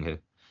are you doing here?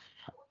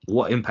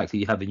 What impact are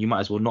you having? You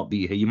might as well not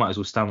be here. You might as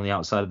well stand on the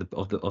outside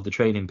of the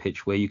training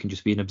pitch where you can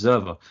just be an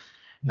observer.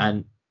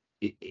 And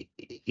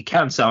it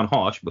can sound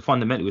harsh, but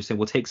fundamentally we're saying,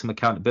 well, take some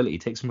accountability,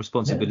 take some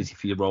responsibility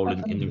for your role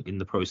in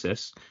the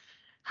process.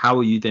 How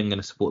are you then going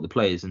to support the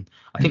players? And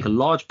I think a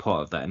large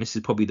part of that, and this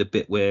is probably the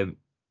bit where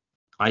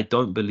I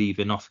don't believe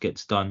enough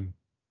gets done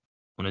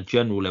on a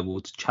general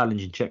level to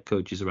challenge and check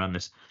coaches around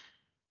this.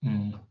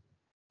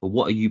 But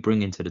what are you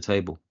bringing to the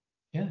table?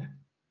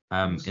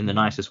 In the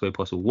nicest way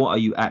possible. What are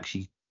you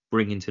actually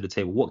bringing to the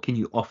table? What can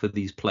you offer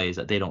these players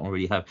that they don't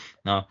already have?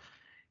 Now,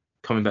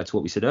 coming back to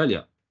what we said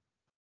earlier,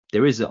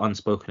 there is an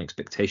unspoken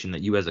expectation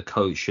that you as a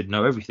coach should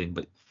know everything,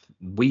 but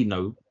we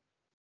know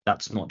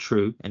that's not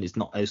true, and it's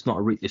not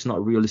a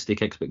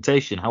realistic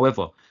expectation.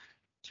 However,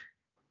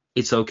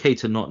 it's okay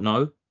to not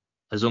know,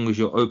 as long as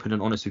you're open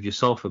and honest with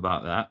yourself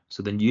about that.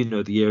 So then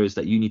the areas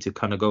that you need to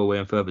kind of go away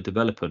and further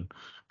develop in.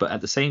 But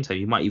at the same time,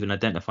 you might even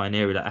identify an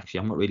area that actually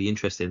I'm not really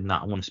interested in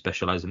that. I want to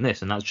specialize in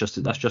this, and that's just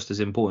as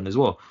important as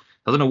well.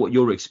 I don't know what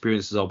your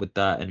experiences are with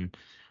that,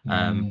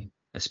 and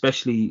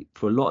especially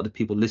for a lot of the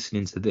people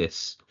listening to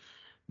this.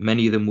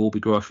 Many of them will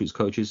be grassroots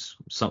coaches.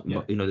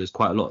 Some, there's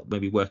quite a lot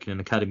maybe working in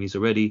academies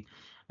already.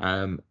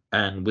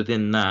 And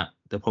within that,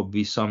 there'll probably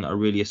be some that are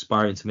really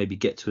aspiring to maybe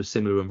get to a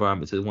similar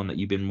environment to the one that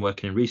you've been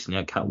working in recently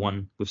at Cat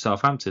 1 with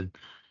Southampton.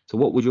 So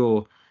what would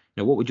your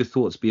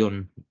thoughts be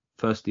on,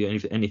 firstly,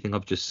 anything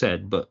I've just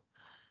said, but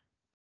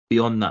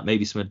beyond that,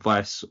 maybe some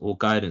advice or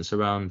guidance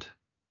around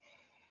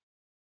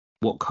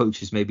what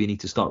coaches maybe need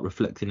to start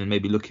reflecting and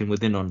maybe looking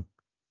within on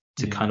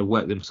to kind of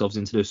work themselves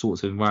into those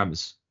sorts of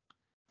environments?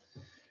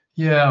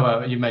 Yeah,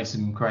 well, you made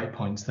some great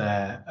points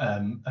there,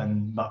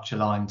 and much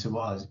aligned to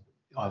what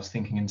I was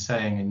thinking and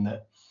saying, in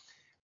that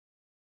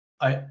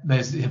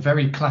there's a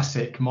very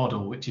classic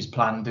model, which is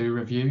plan, do,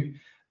 review.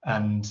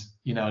 And,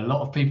 a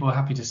lot of people are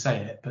happy to say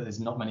it, but there's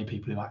not many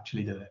people who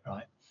actually do it,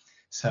 right?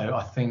 So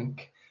I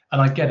think,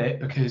 and I get it,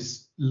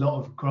 because a lot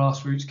of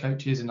grassroots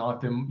coaches, and I've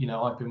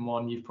been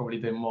one, you've probably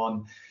been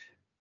one,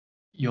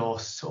 you're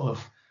sort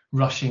of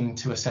rushing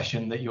to a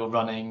session that you're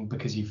running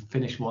because you've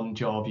finished one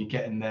job, you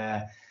get in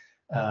there,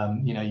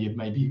 you're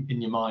maybe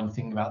in your mind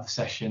thinking about the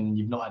session,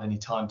 you've not had any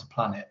time to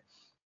plan it.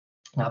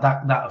 Now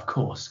that of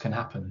course can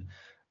happen,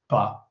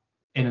 but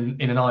in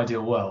an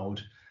ideal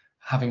world,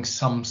 having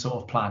some sort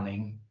of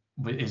planning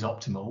is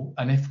optimal.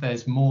 And if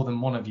there's more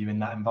than one of you in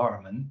that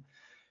environment,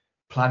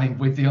 planning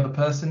with the other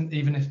person,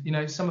 even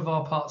if, some of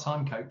our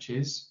part-time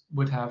coaches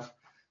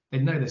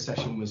they'd know their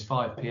session was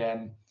 5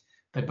 p.m,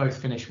 they both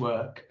finish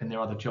work and their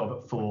other job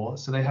at 4,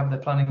 so they have their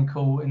planning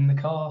call in the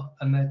car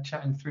and they're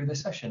chatting through their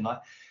session. Like,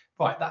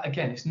 right, that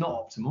again, it's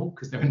not optimal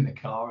because they're in the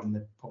car and they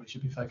probably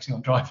should be focusing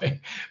on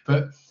driving,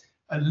 but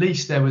at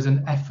least there was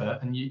an effort,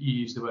 and you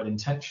used the word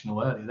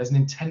intentional earlier. There's an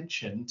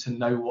intention to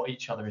know what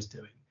each other is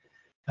doing.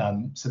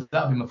 So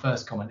that would be my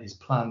first comment, is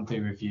plan,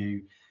 do,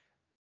 review.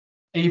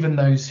 Even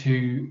those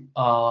who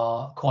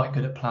are quite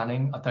good at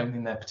planning, I don't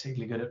think they're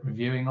particularly good at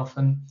reviewing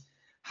often.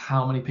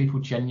 How many people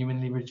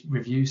genuinely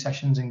review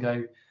sessions and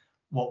go,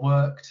 what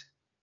worked?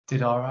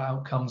 Did our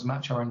outcomes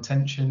match our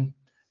intention,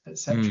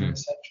 etc.,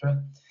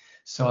 etc.?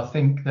 So I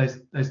think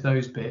there's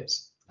those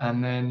bits,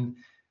 and then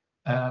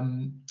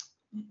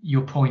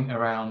your point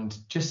around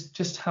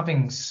just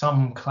having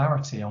some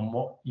clarity on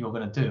what you're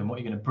going to do and what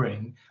you're going to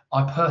bring.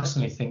 I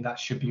personally think that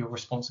should be your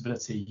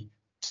responsibility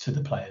to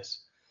the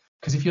players,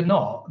 because if you're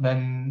not,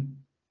 then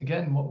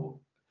again,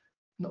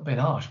 not being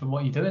harsh, but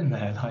what are you doing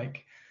there?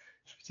 Like,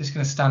 just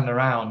going to stand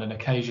around and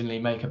occasionally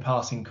make a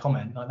passing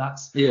comment, like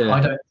that's, Yeah.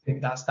 I don't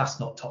think that's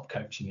not top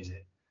coaching, is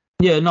it?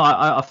 Yeah, no,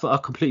 I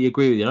completely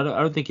agree with you. I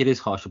don't think it is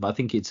harsh, but I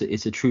think it's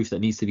a truth that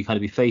needs to be kind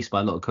of be faced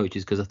by a lot of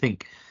coaches, because I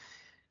think,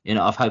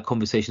 I've had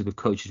conversations with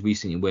coaches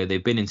recently where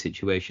they've been in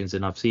situations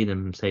and I've seen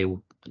them say,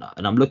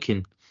 and I'm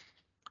looking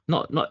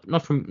not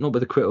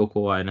with a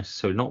critical eye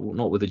necessarily,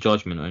 not with a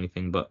judgment or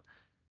anything, but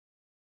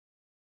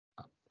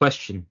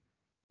question: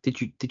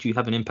 did you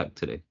have an impact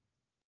today?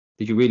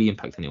 Did you really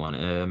impact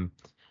anyone?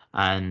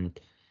 And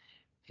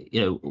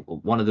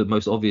one of the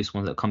most obvious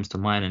ones that comes to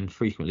mind and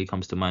frequently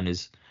comes to mind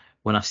is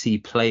when I see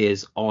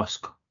players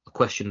ask a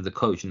question of the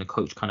coach and the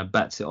coach kind of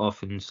bats it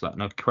off and it's like,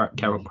 no, crack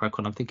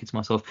on. I'm thinking to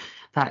myself,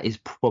 that is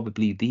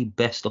probably the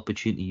best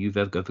opportunity you've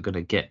ever going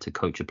to get to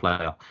coach a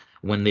player,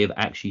 when they've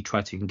actually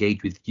tried to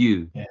engage with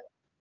you. Yeah.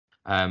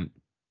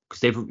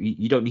 Because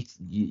you don't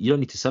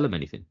need to sell them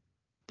anything.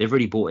 They've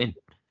already bought in.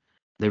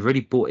 They've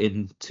already bought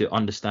in to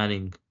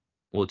understanding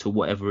or to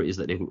whatever it is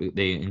that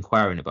they're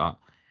inquiring about.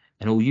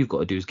 And all you've got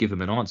to do is give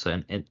them an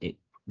answer. And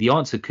the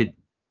answer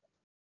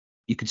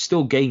you could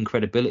still gain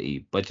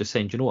credibility by just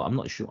saying, do you know what, I'm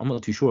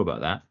not too sure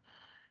about that.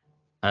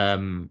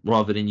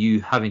 Rather than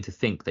you having to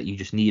think that you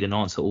just need an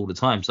answer all the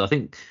time. So I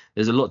think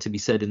there's a lot to be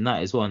said in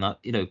that as well. And that,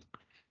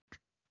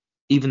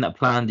 even that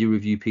plan, the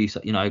review piece,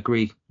 I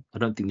agree. I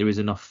don't think there is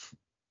enough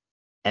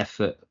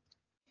effort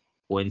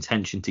or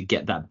intention to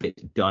get that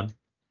bit done.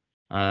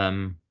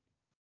 But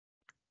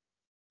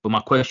my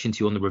question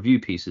to you on the review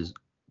piece is,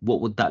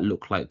 what would that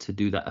look like to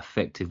do that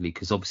effectively?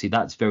 Because obviously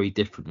that's very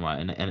different, right?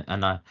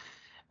 And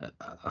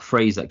a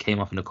phrase that came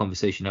up in a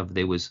conversation the other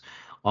day was,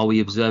 are we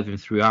observing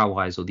through our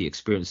eyes or the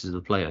experiences of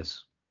the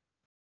players?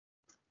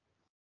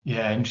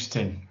 Yeah,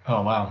 interesting.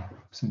 Oh, wow.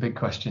 Some big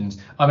questions.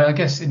 I mean, I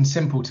guess in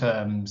simple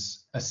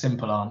terms, a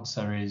simple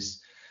answer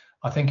is,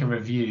 I think a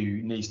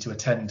review needs to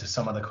attend to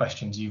some of the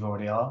questions you've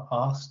already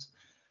asked.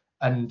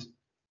 And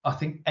I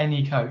think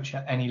any coach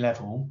at any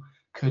level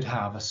could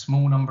have a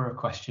small number of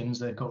questions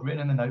they've got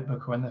written in the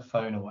notebook or in their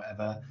phone or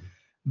whatever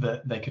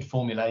that they could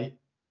formulate,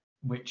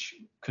 which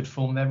could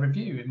form their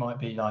review. It might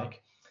be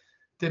like,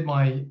 did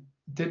my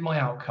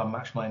outcome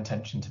match my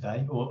intention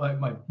today? Or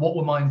what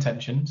were my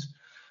intentions?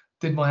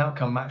 Did my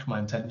outcome match my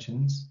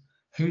intentions?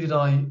 Who did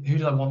I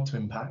want to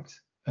impact?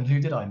 And who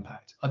did I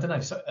impact? I don't know.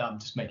 So I'm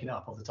just making it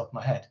up off the top of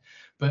my head.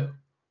 But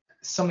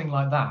something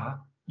like that,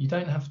 you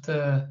don't have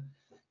to,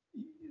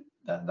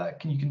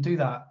 you can do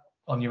that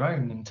on your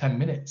own in 10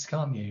 minutes,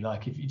 can't you?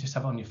 Like if you just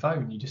have it on your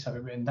phone, you just have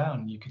it written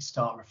down, you could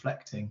start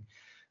reflecting.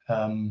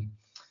 I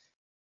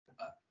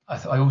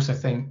also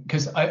think,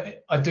 because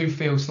I do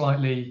feel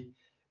slightly,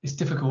 it's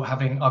difficult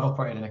I've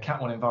operated in a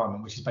Cat 1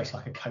 environment, which is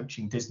basically like a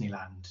coaching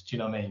Disneyland. Do you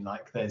know what I mean?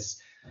 Like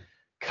there's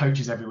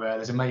coaches everywhere,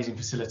 there's amazing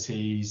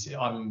facilities.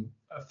 I'm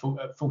a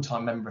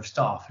full-time member of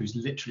staff who's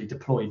literally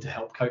deployed to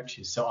help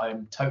coaches. So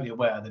I'm totally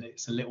aware that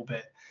it's a little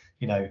bit,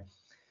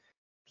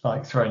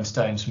 like throwing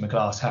stones from a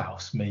glass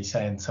house, me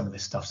saying some of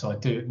this stuff. So I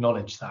do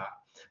acknowledge that.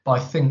 But I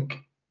think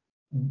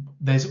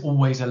there's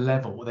always a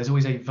level, there's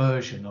always a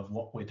version of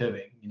what we're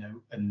doing,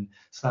 and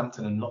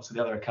Southampton and lots of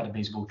the other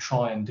academies will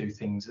try and do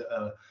things at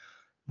a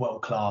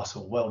world class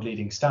or world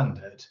leading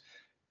standard.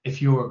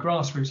 If you're a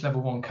grassroots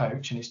level 1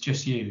 coach and it's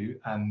just you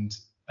and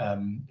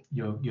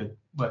you're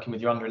working with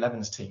your under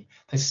 11s team,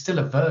 there's still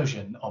a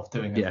version of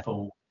doing a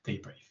full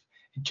debrief.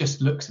 It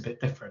just looks a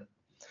bit different.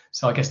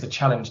 So I guess the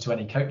challenge to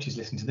any coaches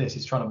listening to this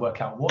is trying to work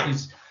out what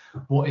is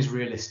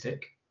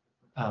realistic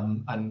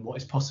and what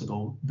is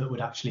possible that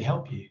would actually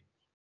help you.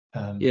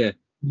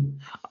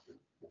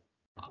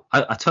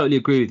 I totally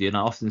agree with you, and I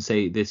often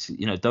say this,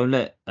 don't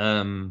let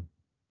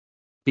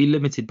be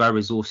limited by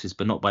resources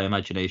but not by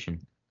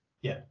imagination.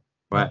 Yeah,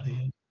 right.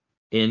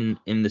 In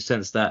the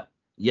sense that,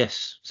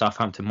 yes,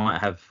 Southampton might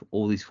have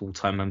all these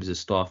full-time members of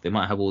staff, they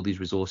might have all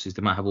these resources,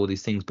 they might have all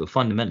these things, but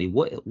fundamentally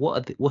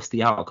what's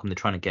the outcome they're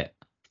trying to get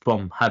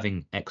from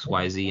having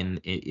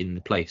XYZ in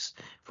the place,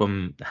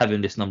 from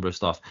having this number of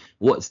staff?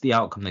 What's the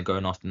outcome they're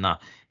going after now?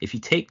 If you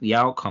take the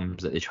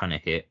outcomes that they're trying to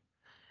hit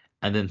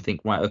and then think,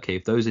 right, okay,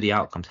 if those are the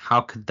outcomes,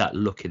 how could that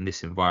look in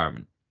this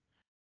environment?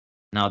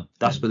 Now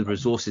that's where the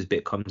resources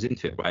bit comes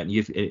into it, right? And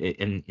you've,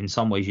 in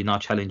some ways, you're now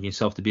challenging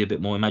yourself to be a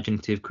bit more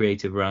imaginative,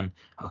 creative around,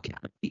 okay,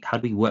 how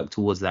do we work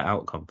towards that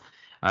outcome?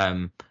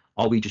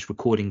 Are we just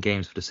recording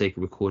games for the sake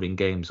of recording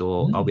games,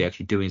 or are we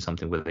actually doing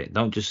something with it?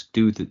 Don't just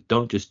do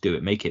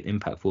it. Make it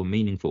impactful and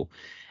meaningful.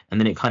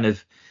 And then it kind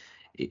of,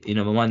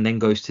 my mind then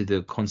goes to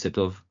the concept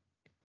of,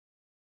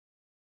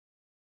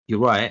 you're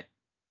right.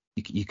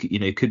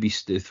 It could be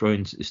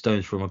throwing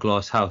stones from a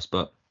glass house,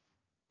 but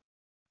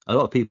a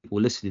lot of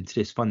people listening to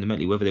this,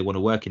 fundamentally, whether they want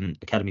to work in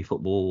academy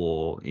football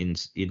or in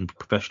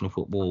professional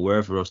football or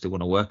wherever else they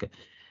want to work at,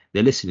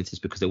 they're listening to this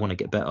because they want to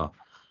get better.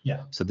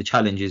 Yeah. So the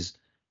challenge is,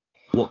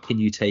 what can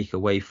you take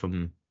away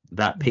from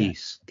that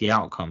piece, the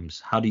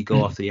outcomes? How do you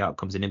go after the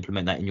outcomes and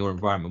implement that in your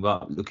environment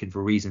without looking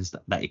for reasons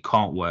that it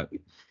can't work?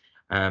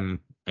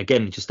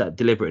 Again, just that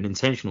deliberate and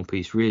intentional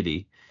piece,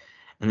 really.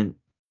 And then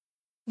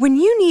When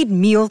you need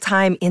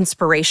mealtime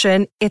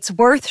inspiration, it's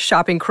worth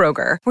shopping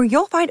Kroger, where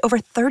you'll find over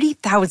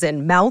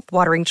 30,000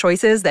 mouth-watering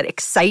choices that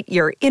excite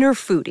your inner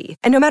foodie.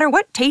 And no matter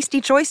what tasty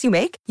choice you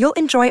make, you'll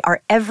enjoy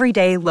our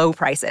everyday low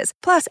prices,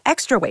 plus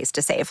extra ways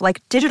to save,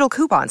 like digital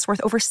coupons worth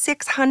over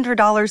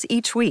 $600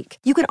 each week.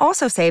 You can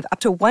also save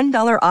up to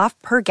 $1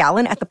 off per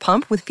gallon at the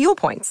pump with fuel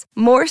points.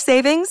 More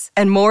savings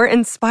and more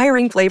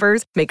inspiring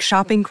flavors make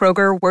shopping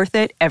Kroger worth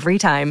it every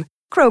time.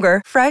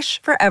 Kroger,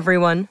 fresh for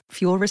everyone.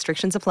 Fuel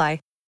restrictions apply.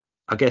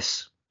 I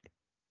guess,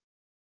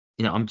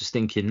 I'm just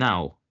thinking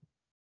now,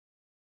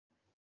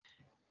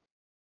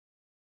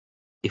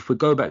 if we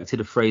go back to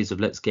the phrase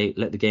of let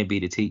the game be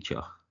the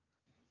teacher,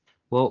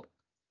 well,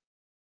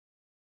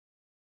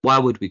 why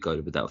would we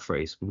go with that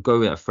phrase? We go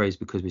with that phrase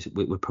because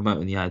we're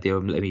promoting the idea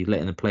of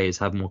letting the players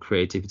have more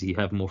creativity,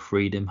 have more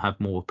freedom, have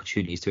more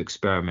opportunities to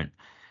experiment.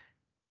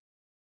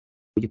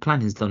 But your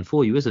planning's done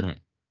for you, isn't it?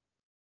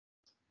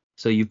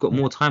 So you've got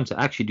more time to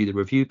actually do the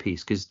review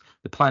piece because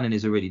the planning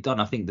is already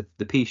done. I think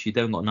the piece you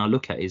don't got to now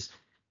look at is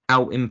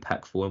how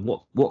impactful and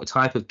what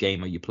type of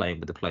game are you playing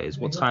with the players?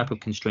 What type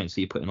of constraints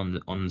are you putting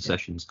on the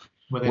sessions?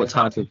 What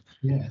type of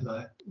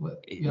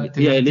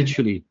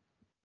literally.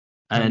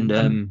 And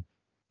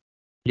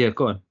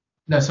go on.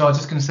 No, so I was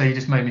just going to say, you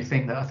just made me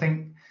think that I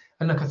think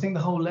the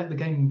whole let the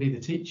game be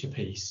the teacher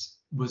piece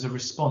was a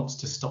response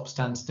to stop,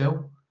 stand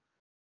still.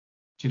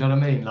 Do you know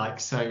what I mean? Like,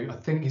 so I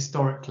think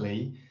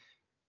historically,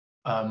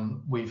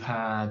 we've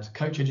had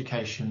coach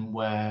education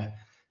where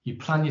you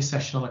plan your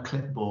session on a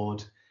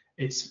clipboard.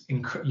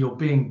 You're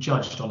being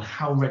judged on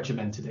how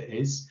regimented it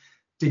is.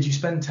 Did you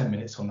spend 10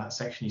 minutes on that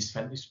section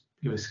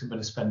you were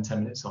going to spend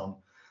 10 minutes on?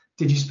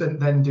 Did you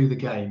then do the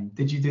game?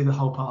 Did you do the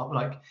whole part?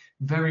 Like,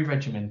 very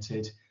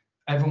regimented.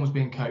 Everyone was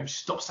being coached.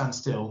 Stop, stand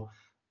still.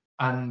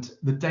 And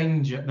the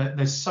danger,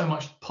 there's so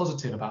much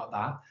positive about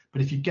that.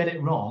 But if you get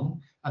it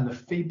wrong, and the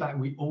feedback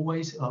we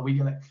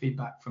get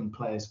feedback from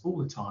players all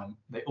the time,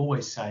 they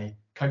always say,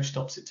 coach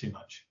stops it too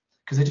much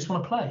because they just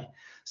want to play.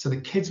 So the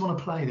kids want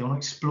to play, they want to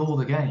explore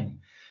the game.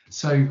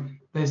 So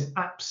there's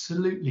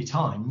absolutely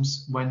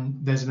times when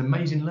there's an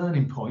amazing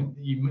learning point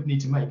that you need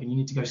to make and you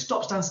need to go,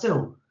 stop, stand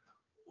still.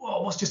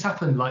 Whoa, what's just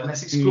happened? Like,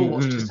 let's explore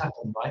what's just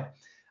happened, right?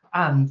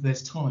 And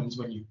there's times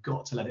when you've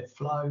got to let it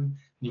flow and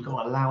you've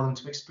got to allow them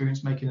to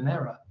experience making an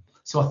error.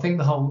 So I think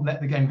the whole let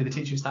the game be the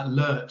teacher, it's that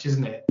lurch,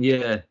 isn't it?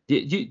 Yeah. Do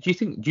you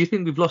think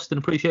we've lost an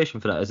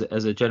appreciation for that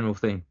as a general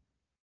thing?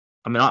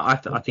 I mean, I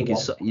think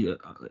it's,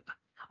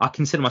 I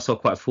consider myself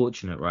quite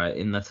fortunate, right,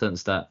 in the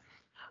sense that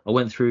I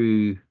went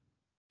through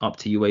up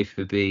to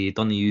UEFA B,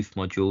 done the youth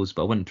modules,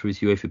 but I went through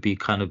to UEFA B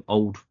kind of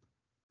old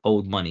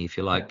money, if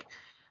you like,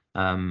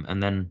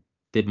 and then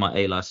did my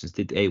A license,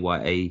 did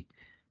AYA,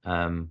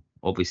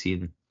 obviously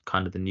in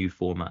kind of the new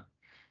format.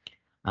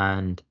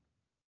 And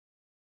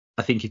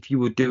I think if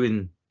you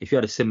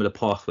had a similar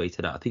pathway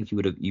to that, I think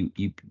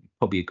you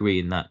probably agree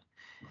in that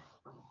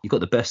you got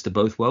the best of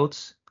both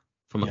worlds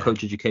from a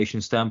coach education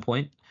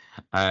standpoint.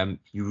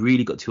 You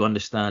really got to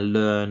understand,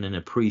 learn, and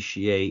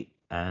appreciate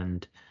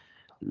and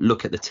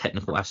look at the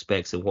technical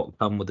aspects of what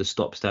come with the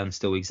stop, stand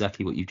still,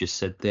 exactly what you just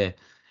said there.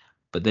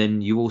 But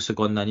then you also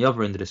gone down the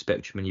other end of the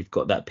spectrum and you've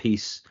got that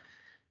piece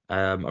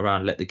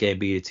around let the game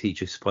be a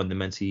teacher's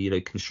fundamentally,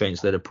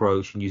 constraints-led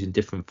approach and using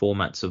different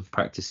formats of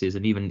practices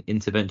and even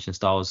intervention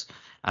styles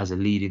as a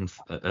leading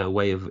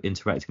way of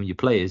interacting with your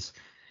players.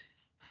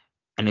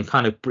 And then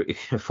kind of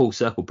full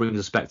circle brings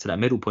us back to that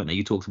middle point that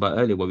you talked about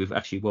earlier, where we've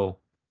actually,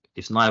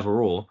 it's neither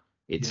or.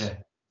 It's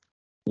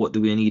what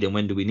do we need and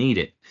when do we need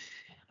it?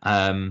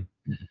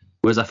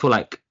 Whereas I feel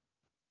like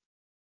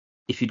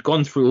if you'd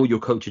gone through all your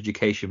coach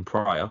education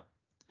prior,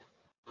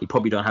 you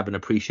probably don't have an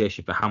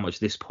appreciation for how much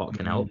this part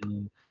can help.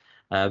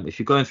 If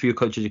you're going through your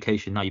coach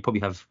education now, you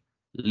probably have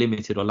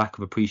limited or lack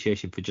of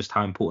appreciation for just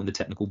how important the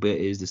technical bit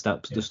is, the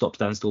stop,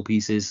 stand still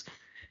pieces.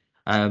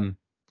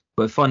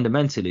 But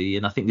fundamentally,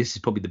 and I think this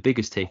is probably the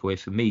biggest takeaway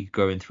for me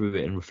going through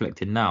it and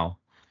reflecting now,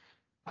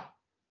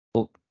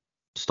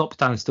 stop,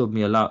 stand still for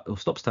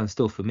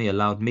me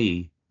allowed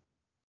me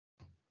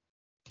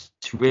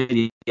to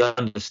really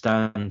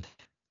understand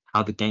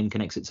how the game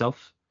connects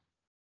itself.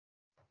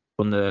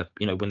 From the,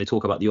 when they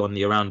talk about the on,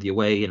 the around, the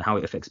away, and how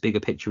it affects bigger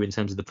picture in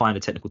terms of the finer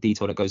technical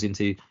detail that goes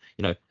into,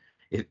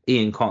 if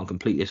Iain can't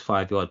complete this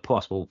 5-yard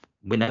pass, well,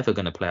 we're never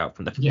going to play out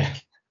from that. Yeah. Do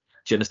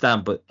you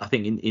understand? But I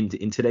think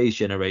in today's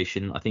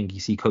generation, I think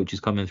you see coaches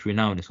coming through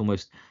now and it's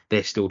almost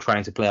they're still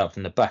trying to play out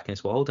from the back. And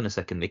it's, well, hold on a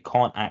second, they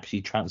can't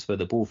actually transfer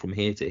the ball from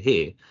here to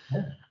here.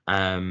 Yeah.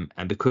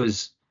 And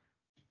because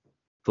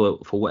for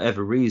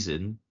whatever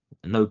reason,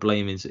 no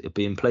blame is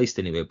being placed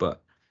anywhere,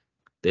 but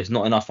there's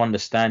not enough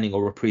understanding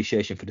or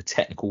appreciation for the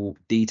technical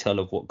detail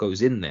of what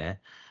goes in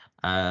there.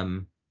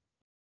 You're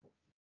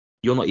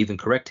not even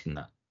correcting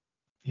that.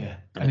 Yeah.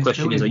 And the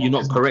question is, are you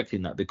not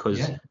correcting that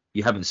because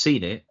you haven't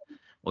seen it,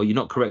 or you're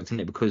not correcting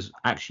it because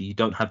actually you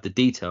don't have the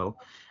detail.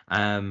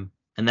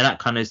 And then that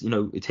kind of,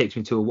 it takes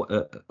me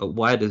to a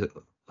wider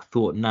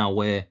thought now,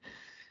 where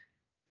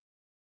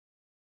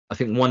I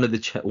think one of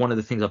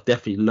the things I've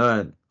definitely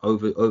learned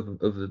over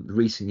the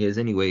recent years,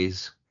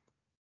 anyways,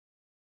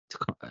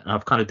 and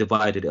I've kind of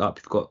divided it up.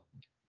 You've got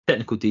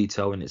technical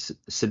detail, and it's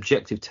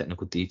subjective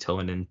technical detail,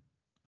 and then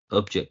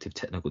objective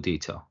technical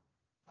detail.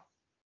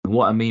 And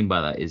what I mean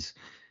by that is,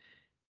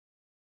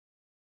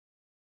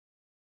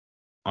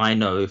 I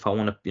know if I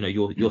want to,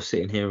 you're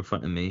sitting here in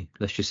front of me.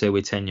 Let's just say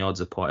we're 10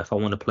 yards apart. If I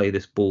want to play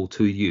this ball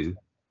to you,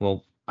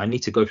 well, I need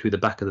to go through the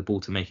back of the ball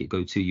to make it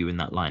go to you in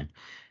that line.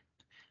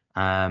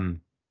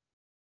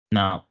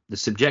 Now the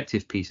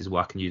subjective piece is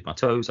where I can use my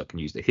toes, I can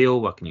use the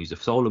heel, I can use the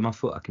sole of my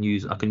foot, I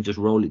can just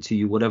roll it to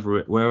you,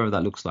 wherever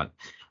that looks like.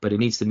 But it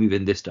needs to move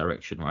in this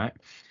direction, right?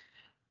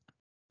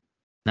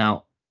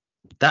 Now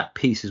that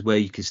piece is where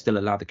you can still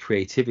allow the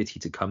creativity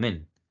to come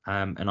in.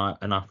 And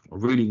I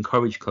really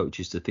encourage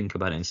coaches to think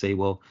about it and say,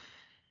 well,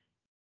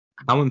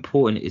 how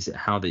important is it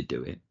how they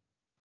do it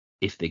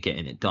if they're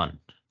getting it done?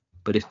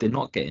 But if they're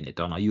not getting it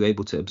done, are you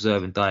able to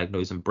observe and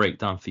diagnose and break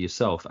down for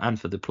yourself and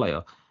for the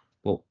player,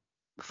 well,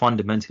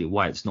 fundamentally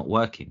why it's not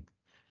working?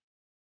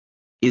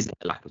 Is there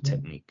a lack of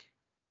technique?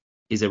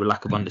 Is there a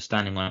lack of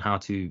understanding on how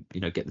to,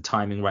 get the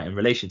timing right in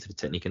relation to the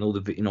technique and all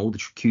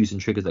the cues and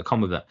triggers that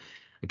come with that?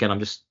 Again, I'm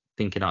just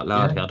thinking out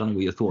loud here. I don't know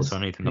what your thoughts are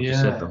on anything I've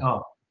just said,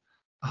 though.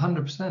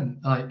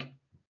 100%. Like,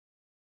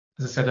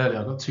 as I said earlier,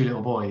 I've got 2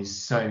 little boys.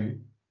 So,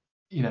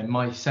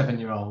 my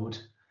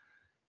 7-year-old,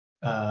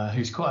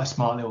 who's quite a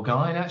smart little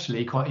guy, and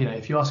actually quite,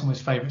 if you ask him what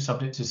his favourite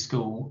subject at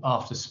school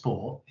after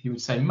sport, he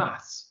would say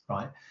maths,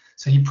 right?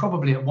 So he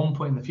probably at one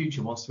point in the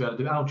future wants to be able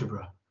to do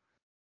algebra.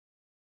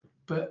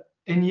 But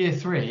in year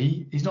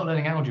 3, he's not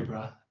learning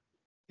algebra.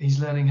 He's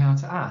learning how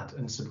to add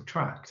and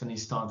subtract, and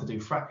he's starting to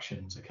do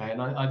fractions. Okay,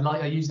 and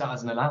I use that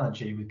as an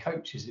analogy with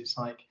coaches. It's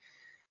like,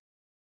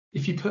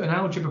 if you put an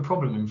algebra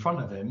problem in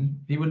front of him,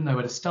 he wouldn't know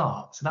where to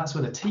start. So that's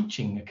where the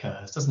teaching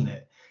occurs, doesn't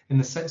it?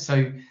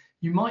 So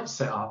you might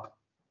set up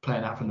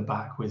playing out from the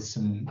back with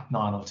some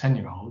 9 or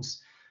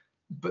 10-year-olds,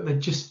 but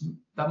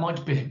that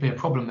might be a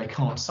problem they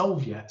can't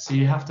solve yet. So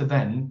you have to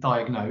then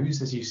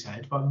diagnose, as you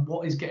said, but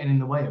what is getting in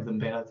the way of them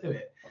being able to do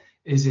it?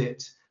 Is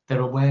it their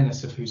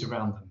awareness of who's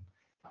around them?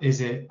 Is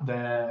it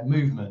their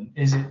movement?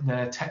 Is it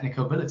their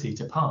technical ability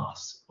to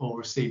pass or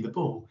receive the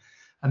ball?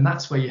 And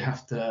that's where you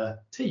have to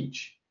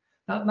teach.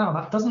 Now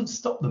that doesn't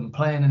stop them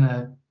playing in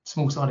a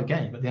small-sided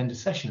game at the end of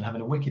session and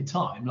having a wicked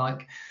time.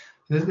 Like,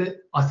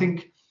 I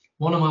think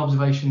one of my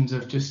observations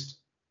of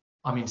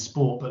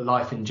sport, but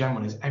life in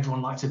general, is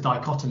everyone likes a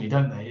dichotomy,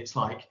 don't they? It's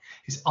like,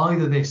 it's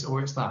either this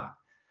or it's that,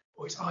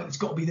 or it's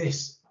got to be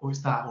this or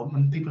it's that.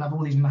 And people have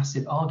all these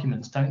massive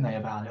arguments, don't they,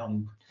 about it?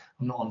 I'm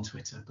not on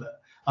Twitter, but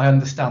I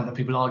understand that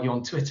people argue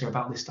on Twitter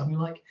about this stuff. You're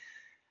like,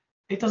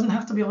 it doesn't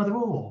have to be either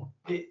or.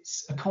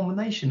 It's a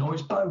combination, or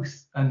it's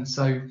both. And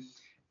so,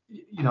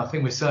 I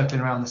think we're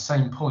circling around the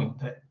same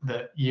point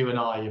that you and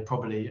I are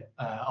probably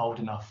old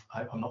enough,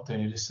 I'm not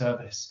doing you a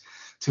disservice,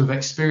 to have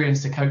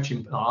experienced the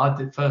coaching. I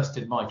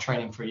did my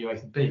training for a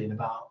UAB in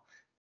about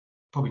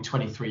probably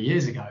 23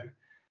 years ago,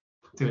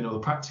 doing all the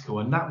practical.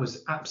 And that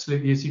was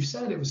absolutely, as you've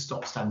said, it was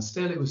stop, stand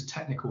still. It was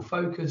technical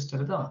focus,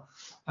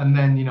 And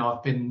then,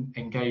 I've been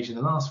engaged in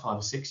the last 5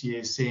 or 6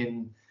 years,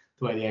 seeing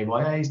the way the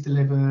AYA is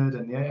delivered,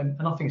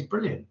 and I think it's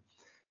brilliant.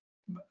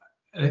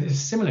 It's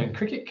similar in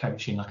cricket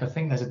coaching. Like, I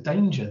think there's a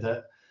danger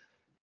that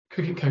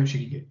cricket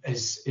coaching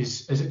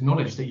is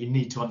acknowledged that you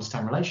need to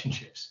understand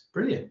relationships.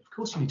 Brilliant. Of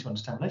course you need to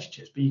understand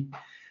relationships, but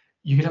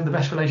you can have the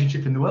best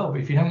relationship in the world,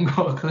 but if you haven't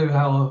got a clue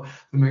how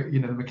the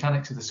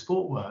mechanics of the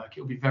sport work,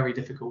 it'll be very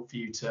difficult for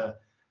you to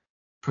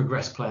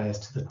progress players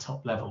to the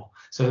top level.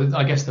 So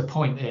I guess the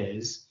point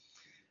is,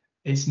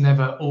 it's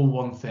never all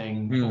one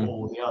thing or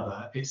all the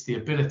other. It's the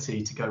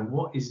ability to go,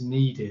 what is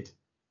needed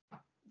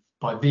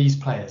by these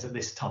players at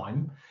this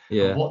time?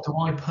 Yeah. What do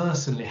I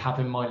personally have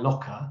in my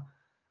locker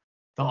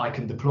that I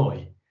can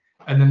deploy?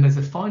 And then there's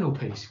a final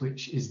piece,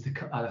 which is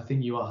I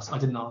think you asked, I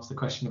didn't answer the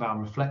question about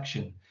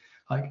reflection.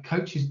 Like,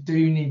 coaches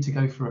do need to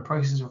go through a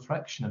process of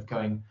reflection of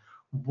going,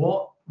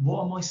 what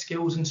are my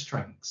skills and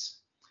strengths?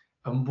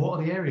 And what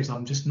are the areas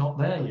I'm just not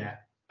there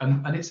yet?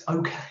 And it's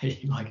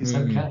okay, like, it's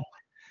okay.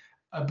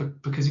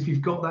 Because if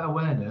you've got that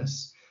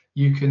awareness,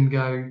 you can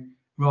go,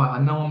 right, I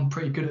know I'm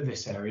pretty good at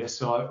this area.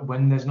 So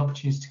when there's an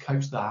opportunity to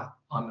coach that,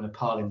 I'm going to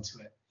pile into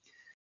it.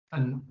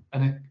 And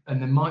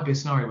there might be a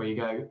scenario where you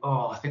go,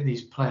 oh, I think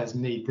these players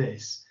need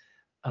this,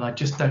 and I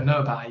just don't know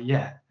about it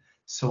yet.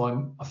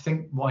 So I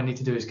think what I need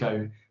to do is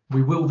go,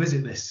 we will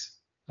visit this,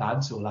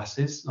 lads or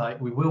lasses, like,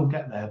 we will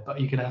get there, but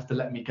you're going to have to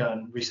let me go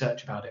and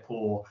research about it,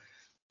 or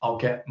I'll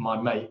get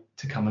my mate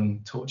to come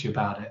and talk to you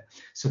about it.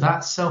 So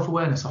that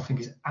self-awareness, I think,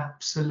 is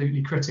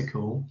absolutely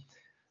critical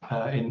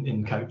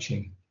in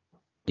coaching.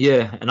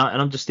 Yeah, and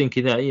I'm just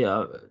thinking that,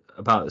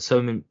 about so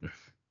many.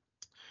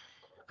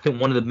 I think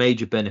one of the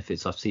major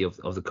benefits I see of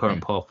the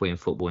current pathway in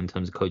football in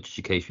terms of coach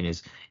education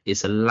is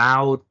it's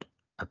allowed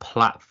a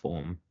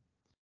platform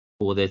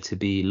for there to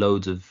be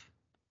loads of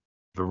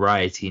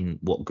variety in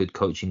what good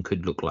coaching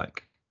could look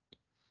like,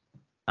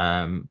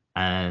 and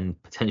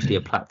potentially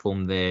a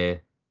platform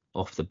there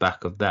off the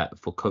back of that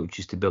for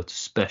coaches to be able to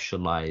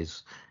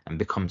specialize and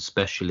become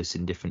specialists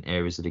in different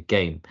areas of the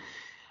game.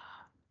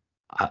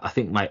 I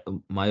think my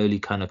only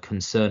kind of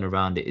concern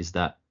around it is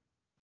that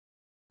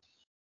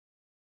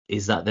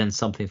then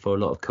something for a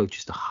lot of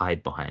coaches to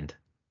hide behind,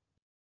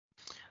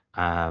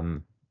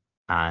 and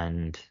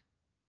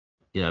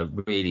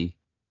really,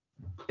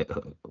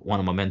 one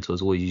of my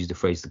mentors always used the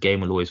phrase, the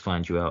game will always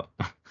find you out.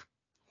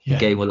 The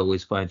game will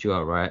always find you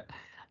out, right?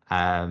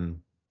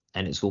 And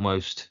it's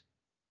almost,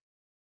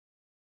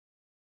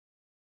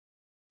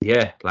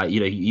 like,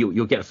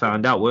 you'll get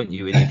found out, won't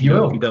you? And if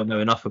you don't know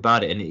enough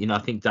about it, and I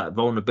think that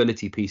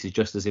vulnerability piece is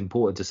just as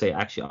important to say,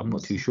 actually, I'm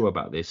not too sure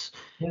about this.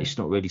 It's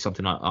not really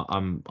something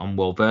I'm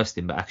well versed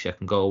in, but actually I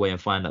can go away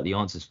and find out the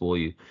answers for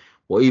you,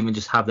 or even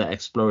just have that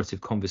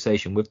explorative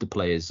conversation with the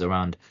players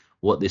around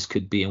what this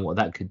could be and what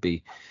that could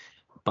be.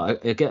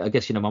 But I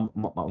guess my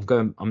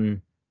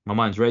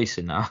mind's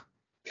racing now.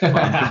 But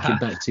I'm thinking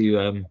back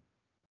to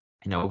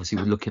obviously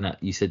we're looking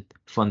at, you said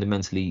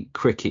fundamentally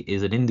cricket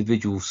is an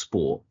individual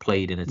sport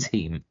played in a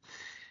team.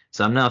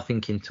 So I'm now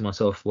thinking to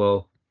myself,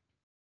 well,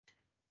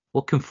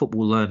 what can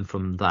football learn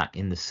from that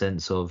in the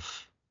sense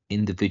of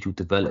individual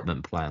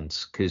development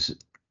plans? Because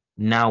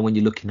now when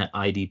you're looking at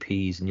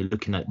IDPs and you're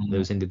looking at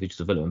those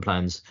individual development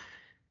plans,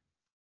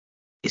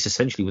 it's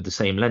essentially with the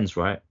same lens,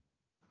 right?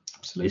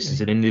 Absolutely. This is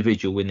an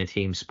individual in a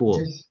team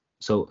sport.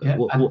 So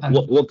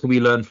what can we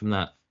learn from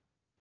that?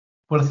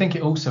 Well, I think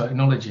it also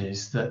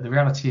acknowledges that the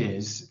reality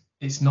is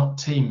it's not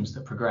teams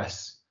that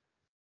progress.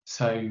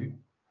 So,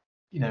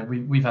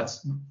 we've had,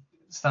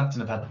 Southampton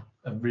have had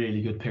a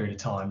really good period of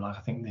time. Like, I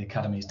think the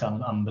academy's done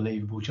an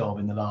unbelievable job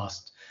in the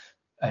last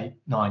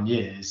 8-9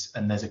 years,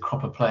 and there's a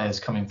crop of players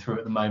coming through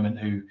at the moment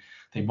who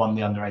they won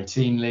the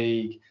under-18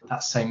 league.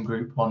 That same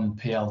group won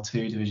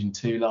PL2 Division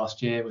 2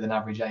 last year with an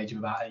average age of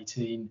about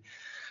 18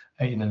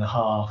 and a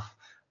half.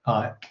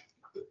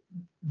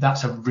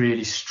 That's a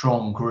really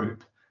strong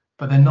group,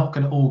 but they're not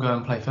going to all go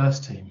and play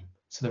first team.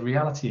 So the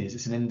reality is it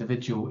is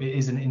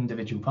an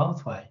individual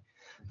pathway.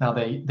 Now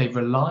they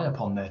rely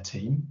upon their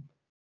team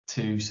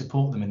to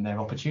support them in their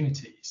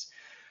opportunities.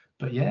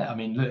 But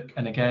look,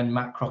 and again,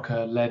 Matt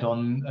Crocker led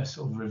on a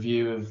sort of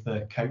review of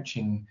the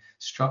coaching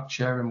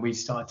structure, and we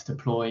started to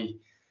deploy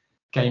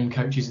game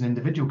coaches and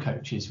individual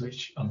coaches,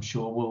 which I'm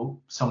sure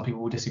some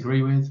people will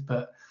disagree with,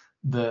 but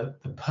the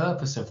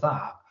purpose of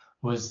that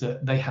was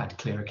that they had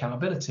clear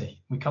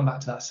accountability. We come back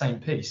to that same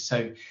piece. So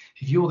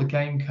if you're the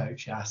game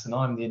coach, Yas, and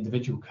I'm the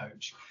individual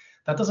coach,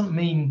 that doesn't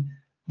mean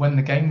when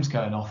the game's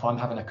going off, I'm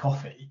having a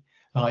coffee.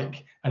 And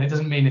it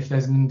doesn't mean if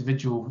there's an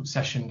individual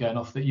session going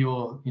off that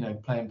you're,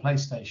 playing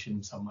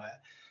PlayStation somewhere.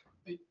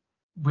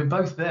 We're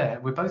both there.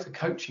 We're both a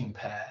coaching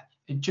pair.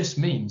 It just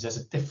means there's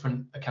a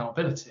different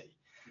accountability.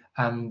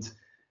 And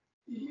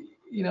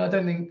I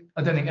don't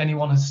think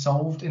anyone has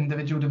solved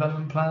individual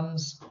development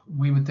plans.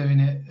 We were doing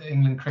it at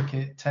England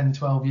cricket 10,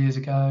 12 years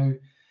ago.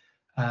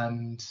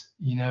 And,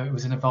 it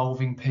was an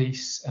evolving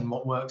piece, and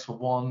what works for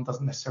one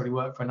doesn't necessarily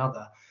work for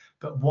another.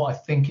 But what I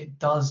think it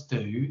does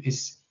do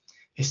is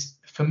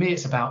for me,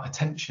 it's about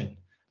attention.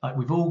 Like,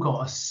 we've all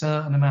got a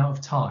certain amount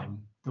of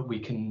time that we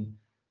can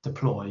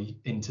deploy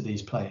into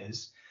these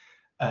players.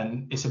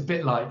 And it's a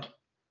bit like,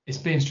 it's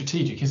being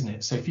strategic, isn't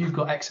it? So if you've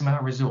got X amount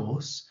of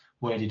resource,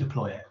 where do you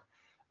deploy it?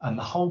 And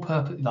the whole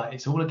purpose,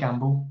 it's all a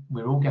gamble.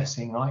 We're all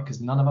guessing, right? Because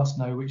none of us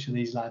know which of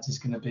these lads is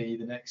going to be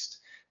the next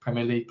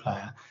Premier League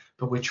player.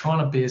 But we're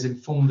trying to be as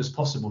informed as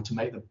possible to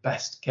make the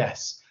best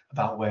guess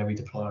about where we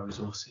deploy our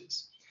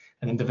resources.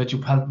 And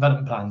individual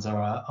development plans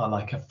are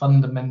like a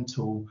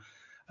fundamental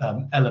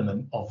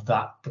element of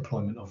that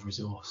deployment of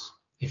resource.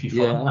 If you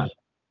follow me.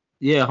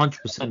 Yeah,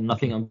 100%. And I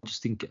think I'm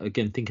just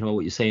thinking about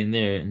what you're saying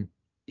there, and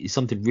it's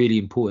something really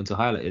important to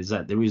highlight, is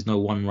that there is no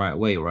one right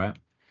way, right?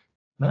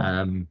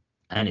 No.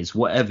 And it's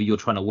whatever you're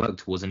trying to work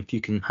towards. And if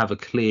you can have a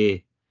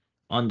clear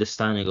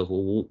understanding of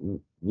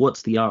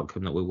what's the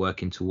outcome that we're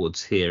working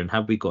towards here, and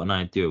have we got an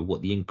idea of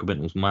what the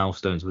incremental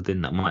milestones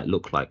within that might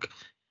look like?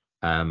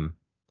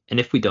 And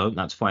if we don't,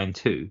 that's fine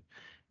too.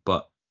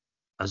 But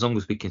as long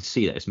as we can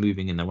see that it's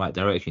moving in the right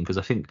direction, because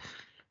I think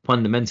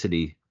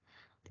fundamentally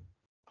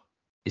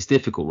it's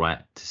difficult,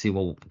 right, to see,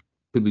 well,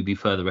 could we be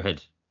further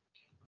ahead?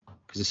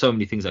 Because there's so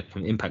many things that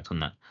can impact on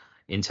that,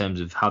 in terms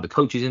of how the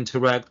coaches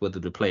interact, whether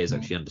the players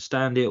actually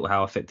understand it, or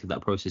how effective that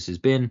process has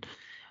been.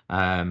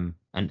 And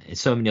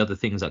so many other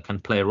things that can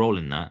play a role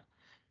in that.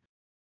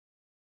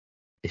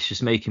 It's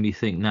just making me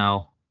think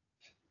now,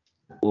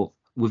 well,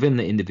 within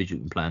the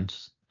individual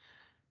plans,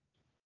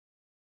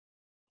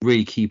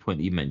 really key point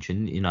that you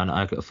mentioned, and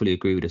I fully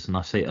agree with this, and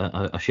I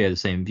share the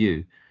same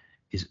view,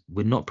 is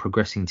we're not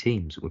progressing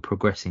teams, we're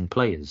progressing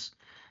players.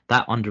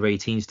 That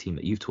under-18s team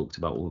that you've talked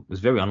about was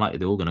very unlikely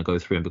they're all going to go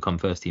through and become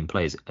first-team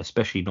players,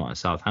 especially not at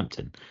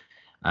Southampton,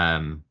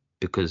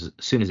 because as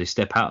soon as they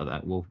step out of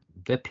that, well,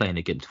 they're playing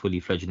against fully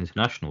fledged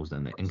internationals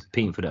then, and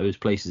competing for those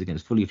places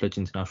against fully fledged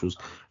internationals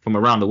from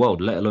around the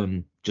world, let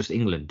alone just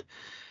England.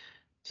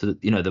 So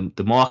that,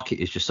 the market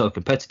is just so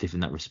competitive in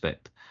that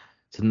respect.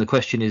 So then the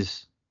question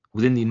is,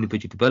 within the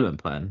individual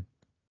development plan,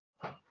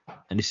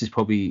 and this is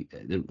probably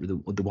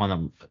the one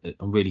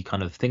I'm really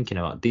kind of thinking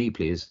about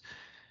deeply, is,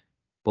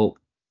 well,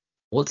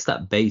 what's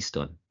that based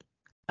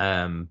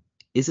on?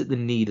 Is it the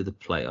need of the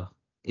player?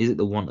 Is it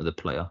the want of the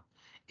player?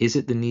 Is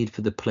it the need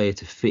for the player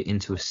to fit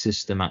into a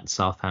system at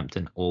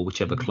Southampton or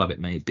whichever club it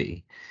may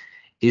be?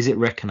 Is it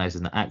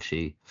recognizing that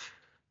actually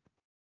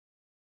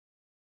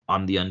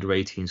I'm the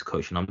under-18s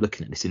coach and I'm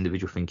looking at this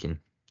individual thinking,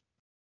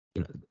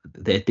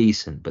 they're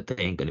decent, but they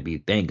ain't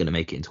gonna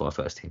make it into our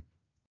first team.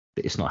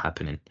 It's not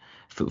happening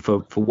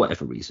for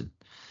whatever reason.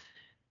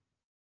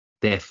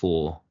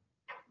 Therefore,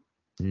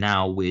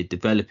 now we're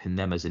developing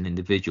them as an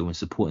individual and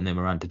supporting them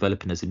around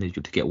developing as an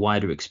individual to get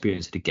wider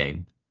experience of the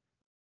game,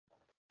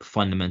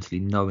 fundamentally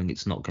knowing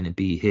it's not going to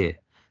be here.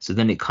 So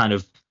then it kind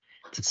of,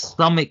 to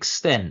some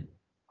extent,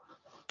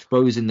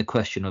 throws in the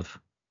question of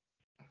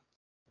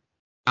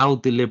how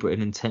deliberate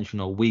and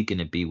intentional are we going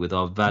to be with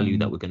our value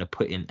that we're going to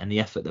put in and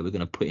the effort that we're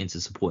going to put into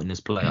supporting this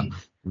player,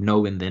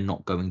 knowing they're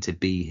not going to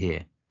be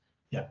here.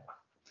 Yeah,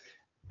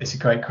 it's a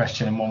great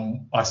question, and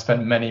one I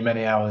spent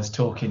many hours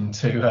talking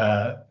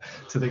to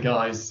the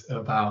guys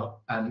about.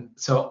 And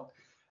so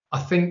I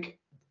think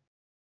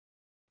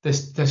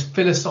there's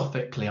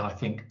philosophically, I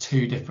think,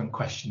 two different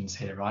questions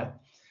here, right?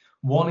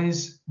 One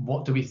is,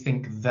 what do we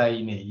think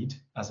they need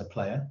as a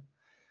player?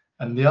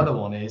 And the other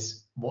one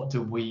is, what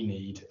do we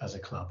need as a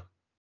club?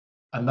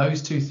 And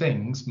those two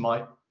things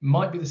might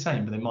be the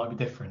same, but they might be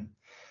different.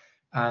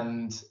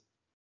 And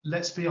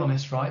let's be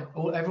honest, right?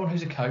 Everyone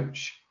who's a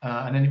coach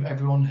and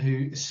everyone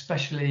who,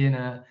 especially in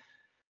a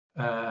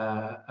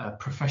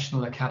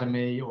professional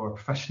academy or a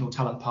professional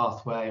talent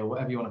pathway or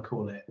whatever you want to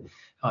call it,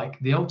 like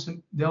the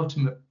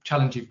ultimate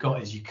challenge you've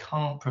got is you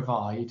can't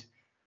provide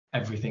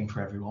everything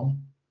for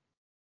everyone.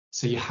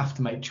 So you have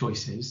to make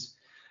choices.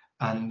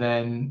 And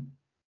then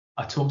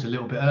I talked a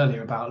little bit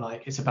earlier about,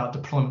 like, it's about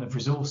deployment of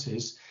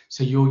resources.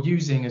 So you're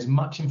using as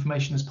much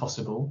information as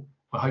possible.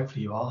 Well,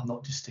 hopefully you are,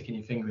 not just sticking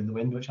your finger in the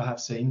wind, which I have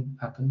seen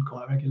happen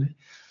quite regularly,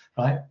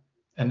 right?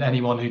 And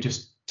anyone who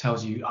just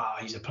tells you,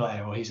 he's a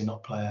player or he's a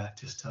not player,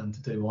 just turn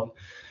to do one,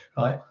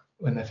 right?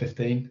 When they're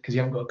 15, because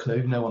you haven't got a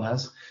clue, no one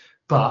has.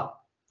 But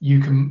you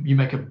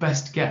make a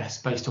best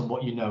guess based on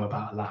what you know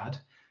about a lad.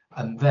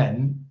 And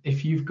then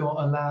if you've got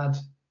a lad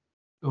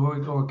or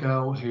a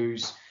girl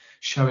who's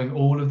showing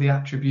all of the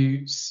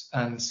attributes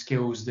and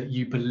skills that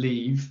you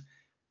believe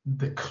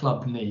the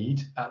club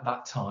need at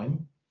that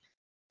time,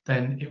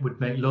 then it would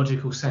make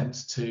logical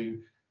sense to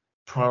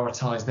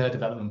prioritize their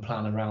development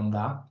plan around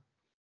that.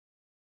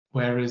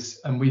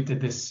 Whereas, and we did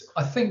this,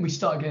 I think we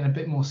started getting a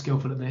bit more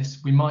skillful at this.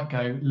 We might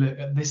go, look,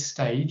 at this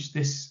stage,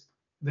 this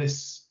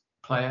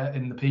player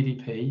in the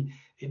PDP,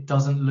 it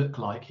doesn't look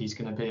like he's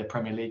going to be a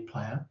Premier League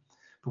player,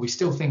 but we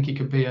still think he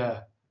could be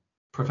a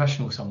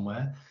professional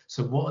somewhere.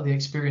 So what are the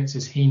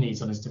experiences he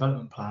needs on his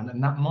development plan?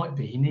 And that might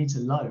be, he needs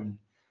a loan.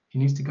 He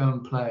needs to go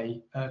and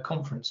play a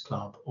conference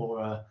club or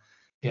a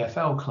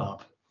EFL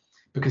club,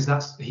 because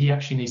he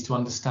actually needs to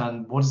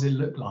understand, what does it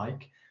look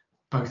like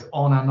both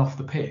on and off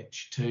the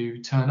pitch to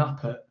turn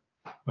up at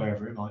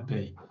wherever it might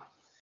be.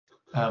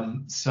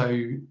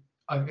 So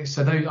I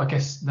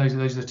guess those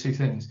are the two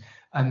things.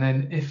 And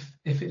then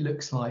if it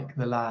looks like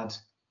the lad,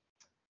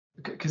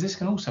 because this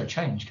can also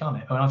change, can't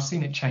it? I mean, I've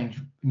seen it change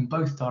in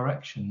both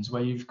directions,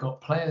 where you've got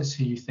players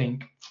who you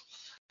think,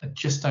 I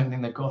just don't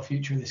think they've got a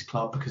future at this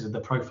club because of the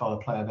profile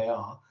of player they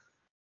are.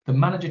 The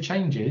manager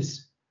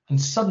changes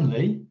and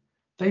suddenly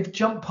they've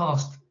jumped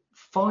past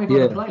five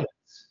other players.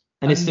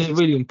 And it's a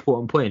really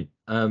important point.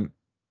 And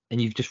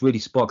you've just really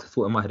sparked a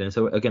thought in my head. And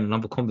so, again,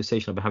 another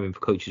conversation I've been having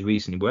for coaches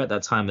recently, we're at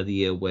that time of the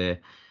year where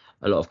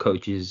a lot of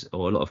coaches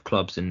or a lot of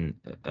clubs and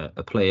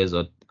players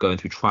are going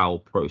through trial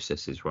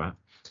processes, right?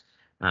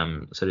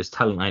 So this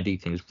talent ID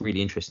thing is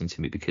really interesting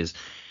to me, because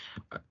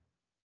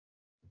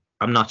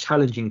I'm now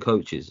challenging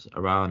coaches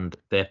around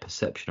their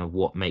perception of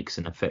what makes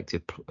an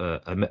effective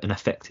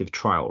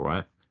trial,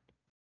 right?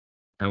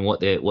 And what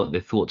their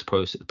thoughts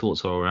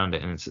are around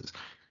it. And it's,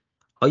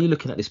 are you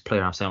looking at this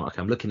player? I'm saying,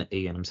 okay, I'm looking at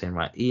Ian. I'm saying,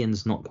 right,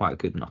 Ian's not quite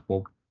good enough.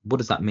 Well, what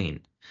does that mean?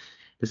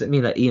 Does it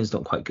mean that Ian's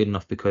not quite good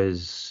enough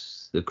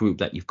because the group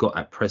that you've got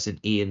at present,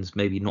 Ian's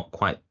maybe not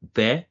quite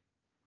there?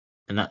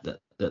 And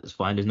that's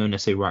fine. There's no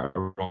necessarily right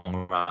or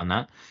wrong around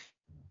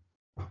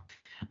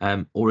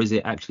that. Or is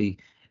it actually,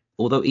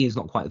 although Ian's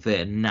not quite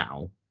there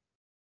now,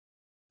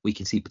 we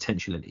can see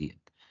potential in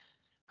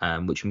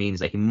Ian, which means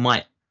that he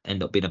might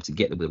end up being able to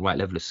get the right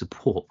level of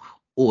support.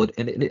 Or,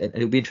 and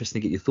it'll be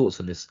interesting to get your thoughts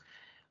on this.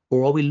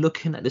 Or are we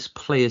looking at this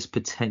player's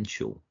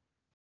potential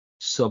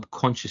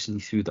subconsciously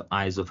through the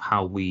eyes of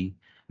how we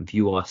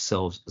view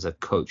ourselves as a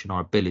coach and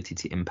our ability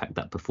to impact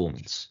that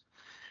performance?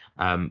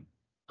 I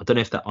don't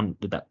know if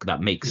that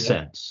makes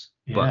sense.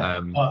 Yeah.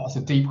 But that's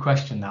a deep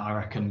question, that, I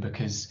reckon,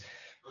 because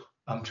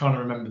I'm trying to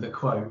remember the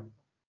quote,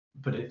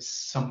 but it's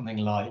something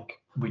like,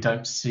 we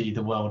don't see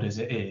the world as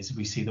it is,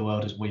 we see the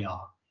world as we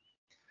are.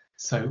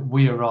 So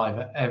we arrive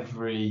at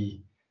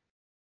every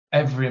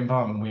every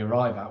environment we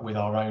arrive at with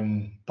our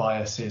own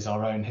biases,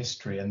 our own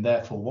history, and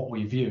therefore what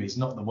we view is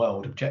not the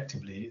world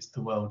objectively, it's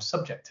the world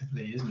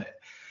subjectively, isn't it?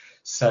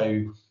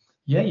 So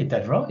yeah, you're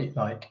dead right.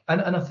 Like,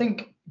 and I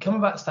think coming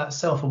back to that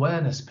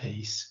self-awareness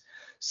piece.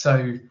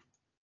 So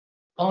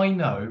I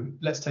know,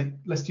 let's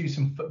do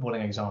some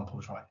footballing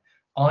examples, right?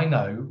 I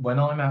know when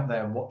I'm out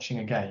there watching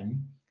a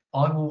game,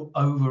 I will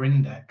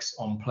over-index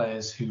on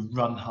players who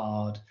run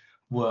hard,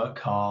 work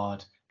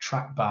hard,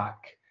 track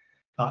back.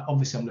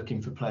 Obviously, I'm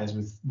looking for players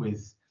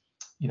with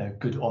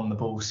good on the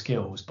ball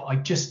skills, but I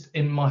just,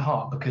 in my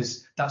heart,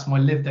 because that's my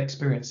lived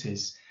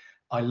experiences,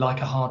 I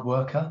like a hard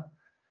worker.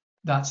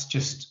 That's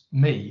just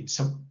me.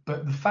 So,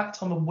 but the fact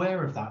I'm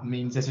aware of that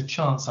means there's a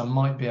chance I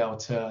might be able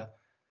to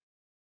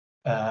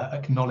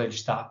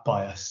acknowledge that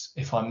bias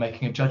if I'm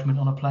making a judgment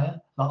on a player.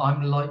 Like,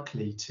 I'm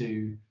likely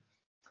to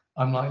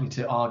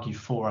argue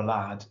for a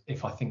lad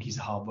if I think he's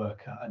a hard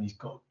worker and he's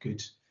got a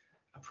good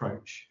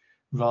approach,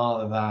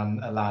 rather than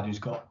a lad who's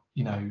got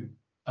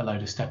a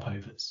load of step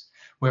overs.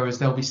 Whereas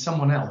there'll be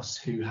someone else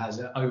who has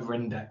an over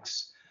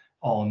index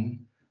on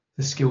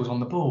the skills on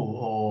the ball,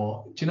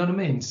 or do you know what I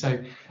mean?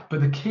 So,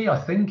 but the key, I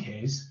think,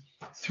 is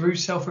through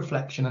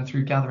self-reflection and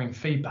through gathering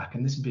feedback,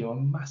 and this would be a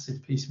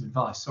massive piece of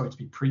advice, sorry to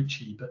be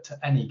preachy, but to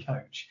any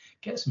coach,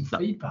 get some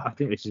feedback. I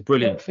think this is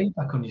brilliant. Get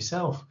feedback on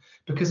yourself,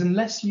 because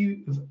unless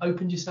you have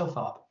opened yourself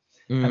up,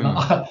 and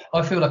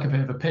I feel like a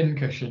bit of a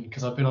pincushion,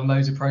 because I've been on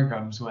loads of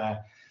programs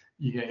where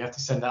you have to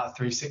send out a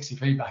 360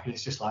 feedback, and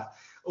it's just like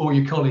all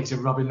your colleagues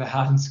are rubbing their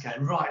hands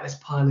going, right, let's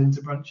pile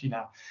into Brunchy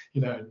now,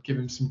 and give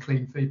him some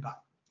clean feedback.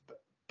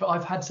 But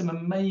I've had some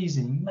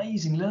amazing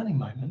learning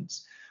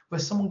moments where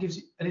someone gives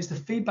you, and it's the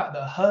feedback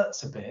that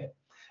hurts a bit,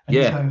 and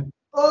you go,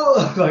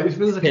 oh, like it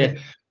feels like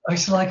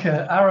it's like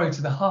an arrow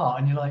to the heart,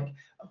 and you're like,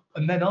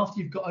 and then after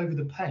you've got over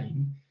the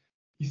pain,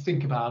 you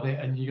think about it,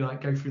 and you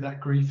like go through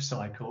that grief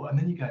cycle, and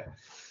then you go,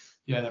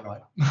 yeah, they're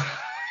right.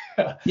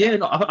 Yeah,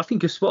 no, I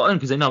think you're spot on,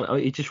 because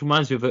it just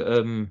reminds me of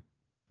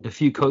a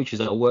few coaches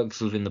that I worked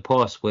with in the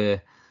past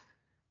where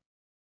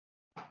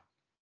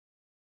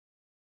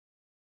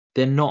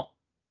they're not.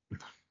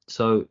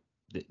 So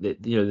they're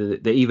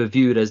either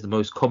viewed as the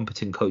most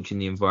competent coach in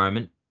the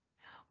environment,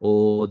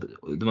 or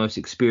the most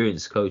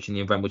experienced coach in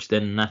the environment, which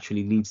then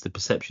naturally leads to the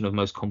perception of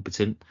most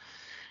competent,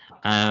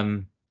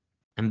 and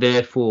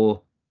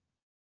therefore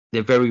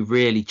they're very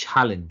rarely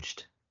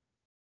challenged.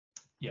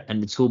 Yeah.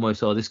 And it's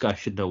almost, this guy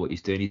should know what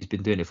he's doing. He's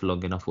been doing it for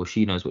long enough, or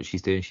she knows what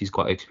she's doing. She's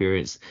quite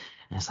experienced.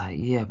 And it's like,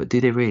 yeah, but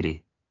do they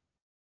really?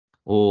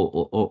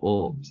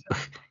 Or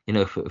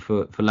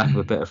for lack of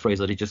a better phrase,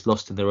 are they just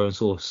lost in their own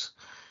sauce?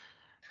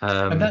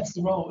 And that's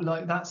the role.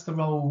 Like, that's the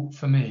role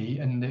for me.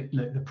 And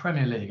the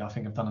Premier League, I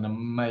think, have done an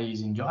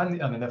amazing job.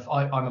 And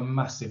I'm a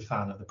massive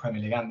fan of the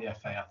Premier League and the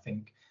FA. I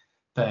think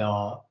they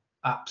are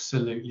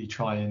absolutely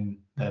trying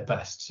their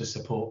best to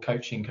support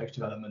coaching, coach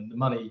development. The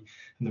money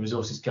and the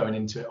resources going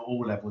into it at all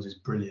levels is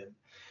brilliant.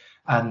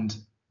 And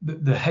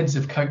the heads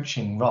of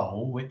coaching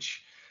role,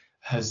 which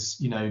has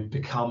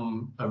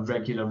become a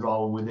regular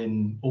role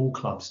within all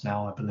clubs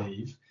now, I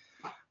believe,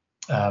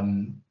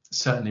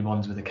 certainly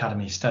ones with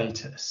academy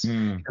status.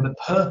 And the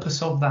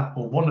purpose of that,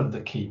 or one of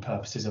the key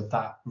purposes of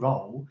that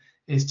role,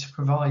 is to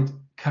provide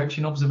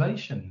coaching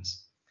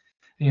observations.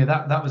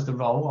 That was the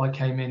role I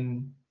came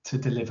in to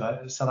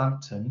deliver at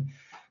Southampton,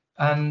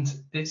 and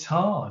it's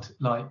hard.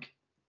 Like,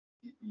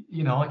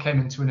 I came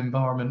into an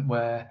environment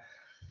where,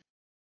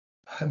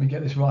 let me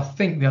get this right, I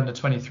think the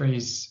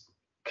under-23s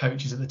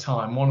coaches at the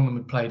time, one of them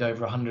had played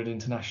over 100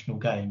 international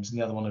games and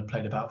the other one had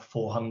played about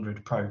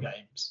 400 pro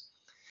games.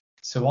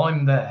 So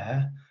I'm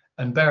there,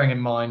 and bearing in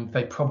mind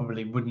they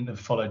probably wouldn't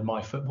have followed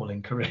my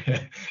footballing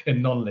career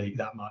in non-league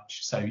that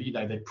much, so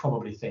they'd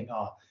probably think,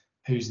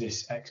 who's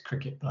this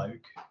ex-cricket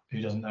bloke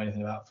who doesn't know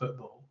anything about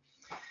football?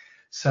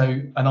 So,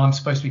 and I'm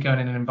supposed to be going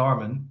in an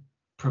environment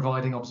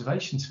providing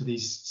observations for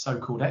these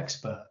so-called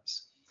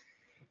experts,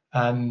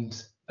 and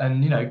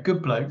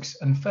good blokes,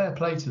 and fair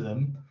play to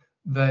them.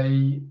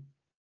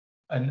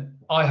 And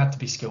I had to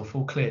be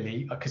skillful,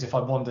 clearly, because if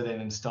I wandered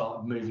in and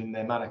started moving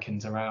their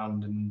mannequins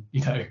around and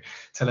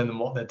telling them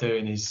what they're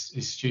doing is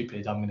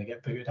stupid, I'm going to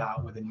get booted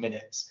out within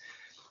minutes.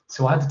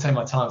 So I had to take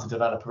my time to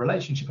develop a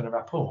relationship and a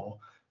rapport.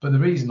 But the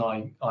reason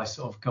I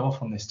sort of go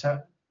off on this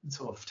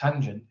sort of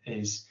tangent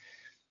is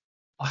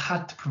I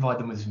had to provide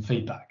them with some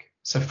feedback.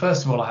 So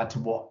first of all, I had to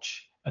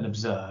watch and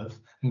observe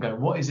and go,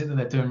 what is it that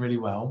they're doing really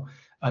well?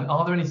 And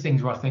are there any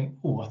things where I think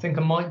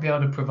I might be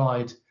able to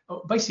provide,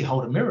 basically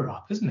hold a mirror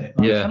up, isn't it?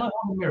 Like, can I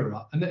hold a mirror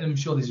up? And then I'm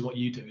sure this is what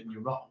you do in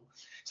your role.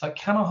 It's like,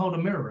 can I hold a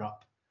mirror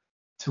up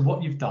to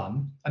what you've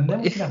done? And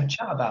then we can have a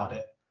chat about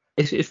it.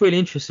 It's really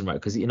interesting, right?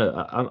 Because,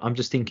 I'm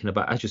just thinking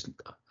about,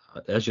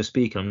 as you're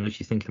speaking, I'm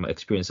literally thinking about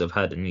experience I've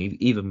had, and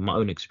even my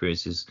own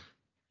experiences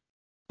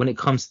when it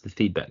comes to the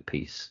feedback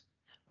piece.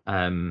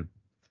 I'm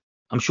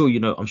sure you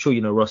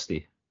know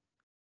Rusty.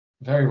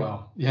 Very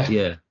well.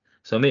 Yeah.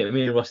 So me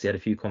and Rusty had a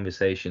few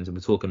conversations, and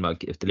we're talking about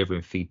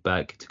delivering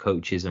feedback to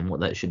coaches and what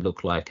that should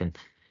look like.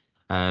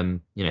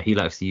 And he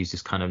likes to use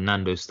this kind of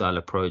Nando style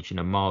approach,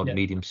 mild,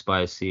 medium,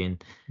 spicy.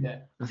 And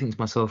I think to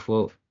myself,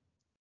 well,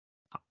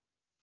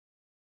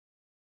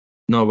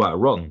 no right or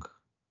wrong,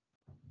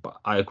 but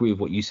I agree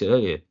with what you said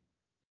earlier.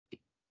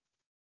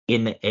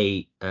 In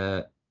a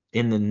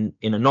in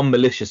a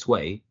non-malicious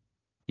way,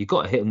 you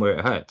got to hit them where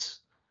it hurts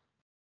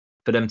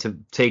for them to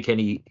take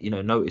any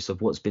notice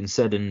of what's been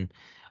said. And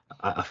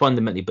I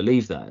fundamentally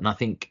believe that. And I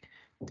think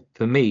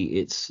for me,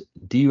 it's,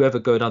 do you ever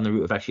go down the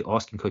route of actually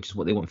asking coaches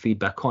what they want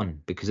feedback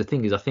on? Because the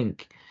thing is, I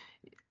think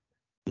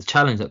the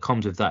challenge that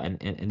comes with that,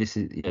 and this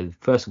is,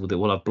 first of all, they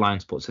all have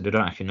blind spots, so they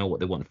don't actually know what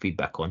they want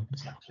feedback on.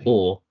 Exactly.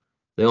 Or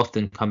they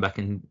often come back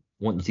and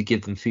want you to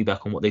give them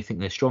feedback on what they think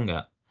they're strong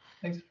at.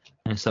 Exactly.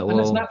 And it's like, And well,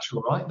 that's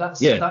natural, right?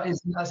 That's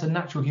a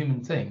natural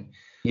human thing.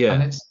 yeah,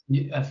 And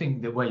I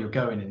think the way you're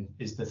going in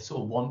is the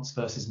sort of wants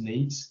versus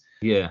needs.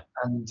 yeah,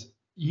 And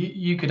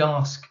you could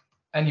ask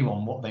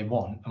anyone what they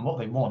want, and what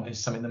they want is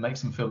something that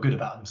makes them feel good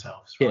about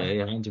themselves, right?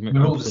 yeah, 100%.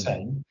 We're all the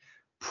same.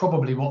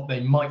 Probably what they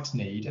might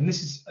need, and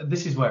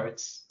this is where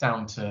it's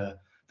down to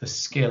the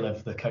skill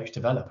of the coach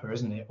developer,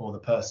 isn't it, or the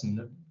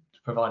person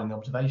providing the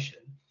observation,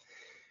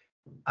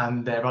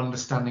 and their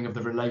understanding of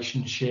the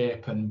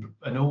relationship, and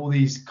all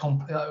these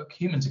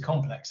humans are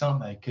complex,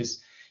 aren't they?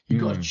 Because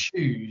you've got to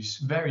choose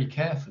very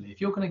carefully. If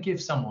you're going to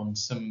give someone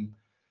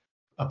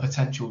a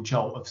potential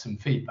jolt of some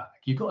feedback,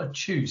 you've got to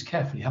choose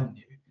carefully, haven't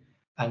you?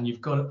 And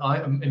you've got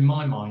to, in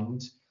my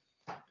mind,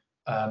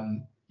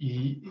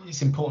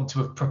 it's important to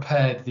have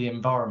prepared the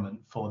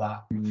environment for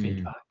that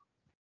feedback,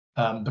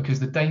 because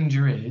the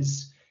danger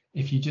is,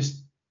 if you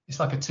just, it's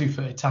like a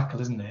two-footed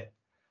tackle, isn't it?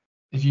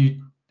 If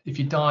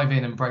you dive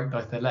in and break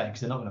both their legs,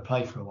 they're not going to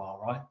play for a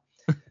while,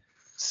 right?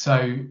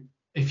 So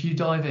if you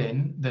dive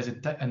in,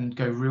 and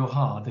go real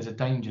hard, there's a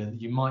danger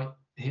that you might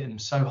hit them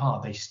so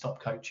hard they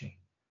stop coaching.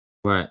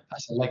 right,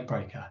 That's a leg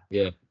breaker.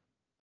 yeah.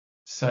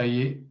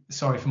 So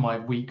sorry for my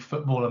weak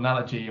football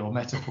analogy or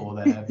metaphor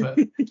there, but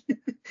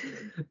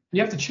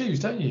you have to choose,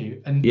 don't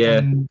you?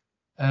 And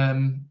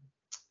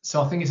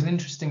so I think it's an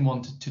interesting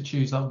one to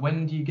choose. Like,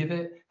 when do you give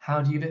it?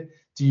 How do you give it?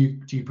 Do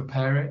you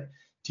prepare it?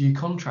 Do you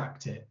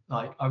contract it?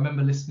 Like, I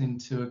remember listening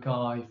to a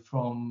guy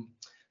from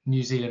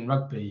New Zealand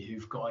rugby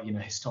who've got,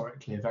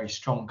 historically a very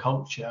strong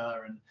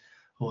culture and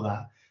all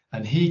that,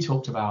 and he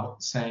talked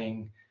about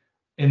saying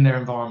in their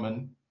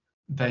environment,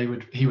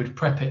 he would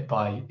prep it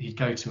by, he'd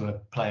go to a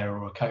player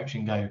or a coach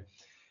and go,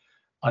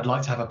 I'd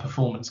like to have a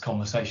performance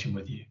conversation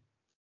with you.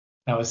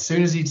 Now, as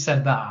soon as he'd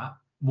said that,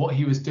 what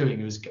he was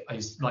doing was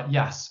like,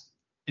 yes,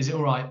 is it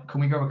all right?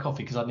 Can we grab a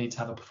coffee? Because I need to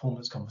have a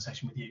performance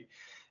conversation with you.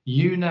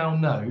 You now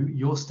know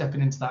you're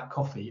stepping into that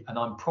coffee, and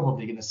I'm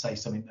probably going to say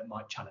something that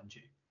might challenge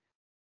you.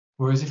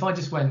 Whereas if I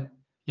just went,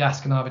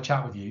 yes, can I have a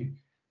chat with you?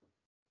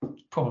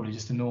 Probably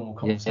just a normal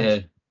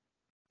conversation.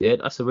 Yeah,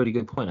 that's a really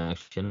good point,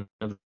 actually.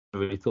 I never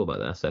really thought about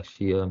that. That's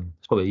actually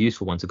it's probably a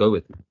useful one to go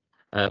with.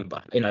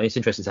 But it's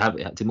interesting to have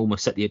it, to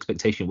almost set the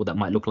expectation of what that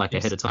might look like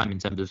ahead of time, in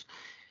terms of,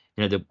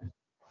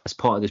 as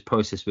part of this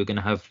process, we're going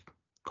to have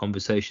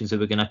conversations, so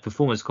we're going to have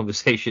performance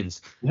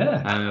conversations.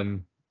 Yeah.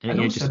 And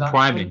also just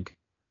priming.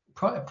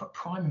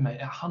 Priming, mate,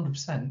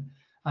 100%.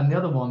 And the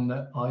other one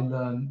that I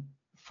learned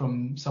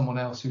from someone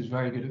else who's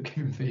very good at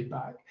giving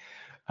feedback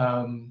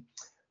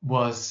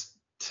was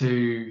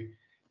to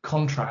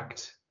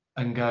contract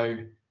and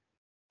go,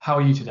 how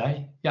are you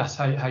today? Yes,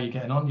 how are you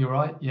getting on? You're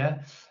right?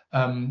 Yeah.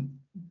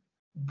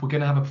 We're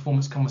going to have a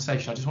performance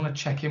conversation. I just want to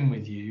check in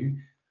with you.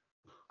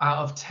 Out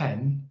of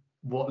 10,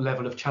 what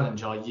level of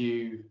challenge are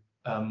you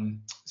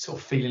sort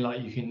of feeling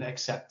like you can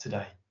accept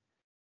today?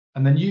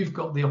 And then you've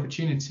got the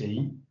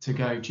opportunity to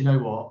go, do you know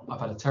what?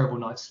 I've had a terrible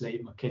night's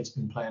sleep. My kid's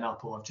been playing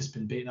up, or I've just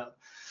been beaten up.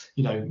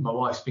 My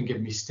wife's been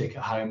giving me stick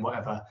at home,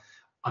 whatever.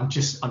 I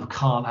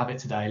can't have it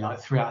today.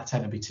 Like 3 out of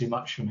 10 would be too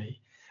much for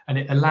me. And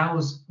it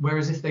allows,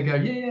 whereas if they go,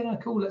 no,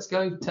 cool, let's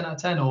go 10 out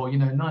of 10, or,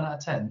 9 out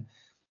of 10,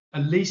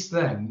 at least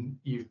then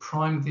you've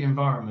primed the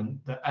environment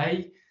that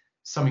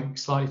something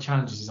slightly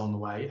challenges is on the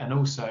way, and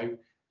also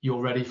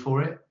you're ready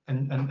for it.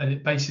 And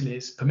it basically,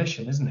 it's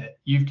permission, isn't it?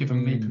 You've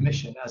given me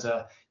permission as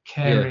a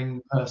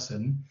caring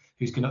person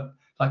who's going to,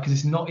 because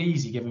it's not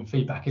easy giving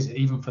feedback, is it?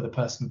 Even for the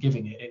person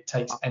giving it, it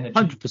takes energy.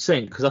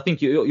 100%, because I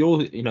think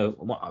you're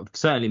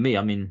certainly me.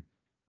 I mean,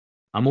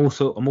 I'm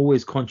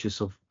always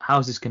conscious of, how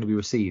is this going to be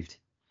received.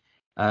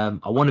 I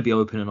want to be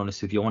open and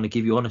honest with you. I want to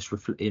give you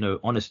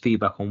honest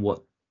feedback on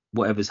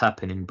whatever's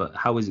happening, but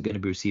how is it going to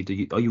be received?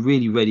 Are you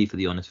really ready for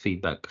the honest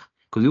feedback?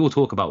 Because we all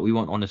talk about, we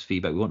want honest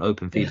feedback, we want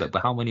open feedback,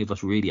 but how many of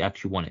us really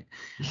actually want it?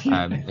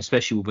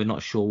 Especially when we're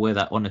not sure where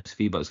that honest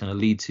feedback is going to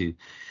lead to.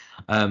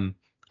 I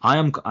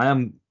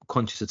am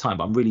conscious of time,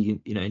 but I'm really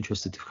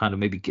interested to kind of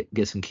maybe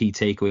get some key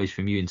takeaways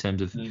from you in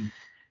terms of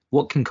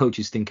what can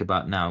coaches think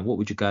about now? What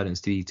would your guidance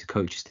be to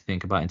coaches to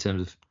think about in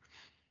terms of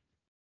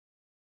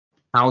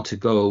how to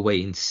go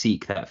away and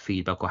seek that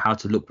feedback, or how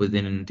to look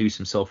within and do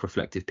some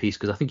self-reflective piece?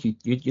 Because I think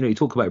you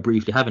talk about it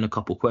briefly, having a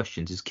couple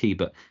questions is key,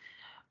 but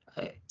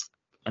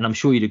and I'm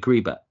sure you'd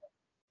agree, but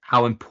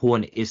how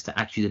important it is to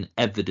actually then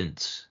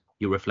evidence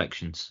your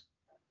reflections.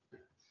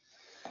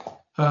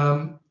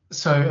 So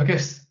I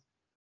guess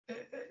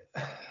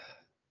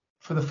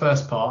for the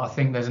first part, I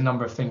think there's a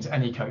number of things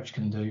any coach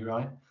can do,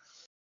 right?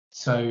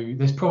 So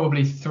there's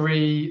probably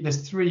three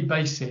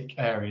basic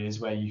areas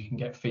where you can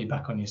get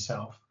feedback on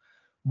yourself.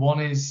 One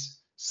is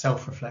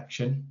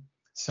self-reflection.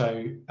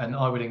 So, and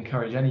I would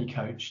encourage any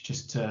coach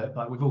just to,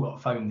 like, we've all got a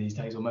phone these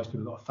days, or most people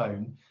have got a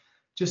phone.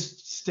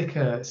 Just stick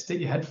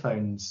your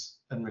headphones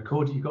and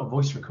record. You've got a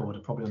voice recorder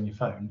probably on your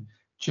phone.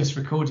 Just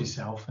record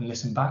yourself and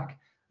listen back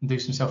and do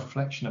some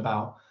self-reflection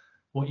about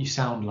what you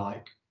sound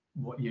like,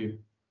 what you're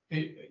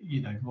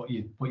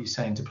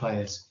saying to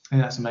players. I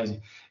think that's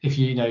amazing. If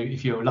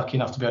you're lucky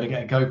enough to be able to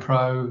get a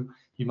GoPro,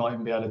 you might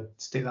even be able to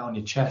stick that on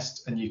your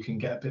chest and you can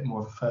get a bit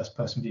more of a first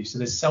person view. So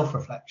there's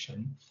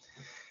self-reflection.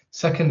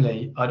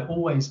 Secondly,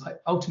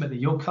 ultimately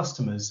your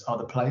customers are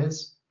the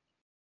players.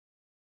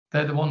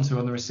 They're the ones who are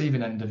on the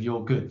receiving end of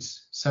your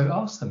goods. So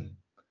ask them.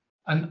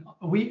 And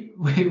we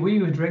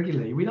would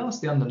regularly, we'd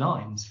ask the under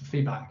nines for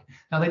feedback.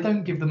 Now they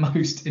don't give the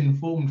most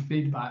informed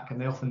feedback,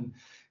 and they often,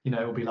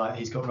 it'll be like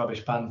he's got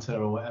rubbish banter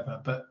or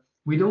whatever. But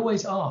we'd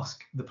always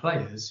ask the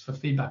players for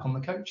feedback on the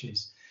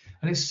coaches,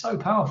 and it's so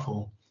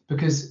powerful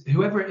because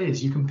whoever it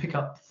is, you can pick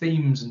up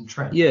themes and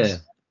trends. Yeah,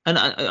 and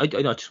I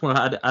just want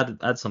to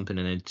add something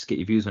and then just get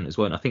your views on it as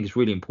well. And I think it's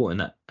really important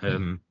that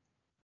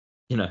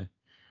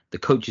the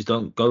coaches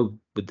don't go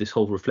with this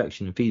whole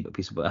reflection and feedback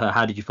piece. But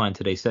how did you find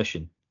today's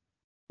session?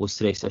 Was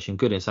today's session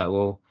good? And it's like,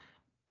 well,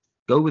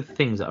 go with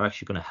things that are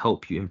actually going to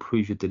help you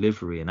improve your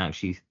delivery and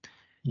actually.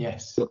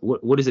 Yes.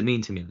 What does it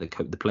mean to me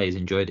that the players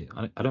enjoyed it?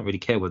 I don't really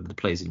care whether the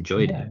players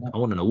enjoyed it. No. I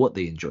want to know what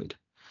they enjoyed.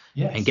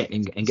 Yes. And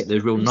get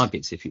those real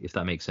nuggets if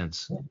that makes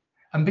sense. Yeah.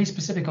 And be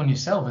specific on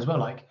yourself as well.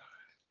 Like,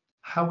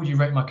 how would you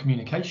rate my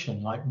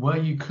communication? Like, were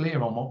you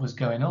clear on what was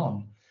going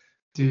on?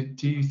 Do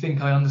you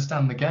think I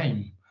understand the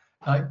game?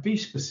 Like, be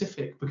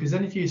specific, because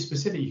then if you're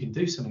specific, you can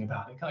do something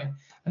about it, can't you?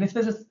 And if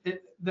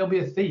there'll be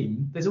a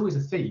theme. There's always a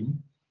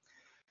theme.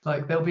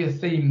 Like, there'll be a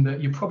theme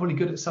that you're probably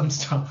good at some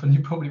stuff and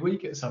you're probably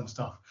weak at some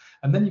stuff.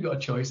 And then you've got a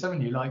choice,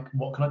 haven't you? Like,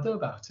 what can I do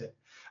about it?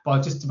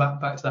 But just back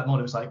to that model,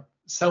 it was like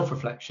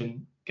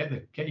self-reflection, get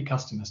your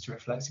customers to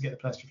reflect, to get the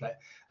players to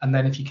reflect. And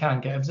then if you can,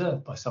 get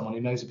observed by someone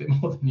who knows a bit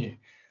more than you.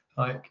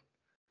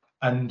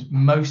 And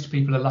most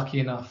people are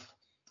lucky enough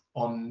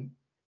on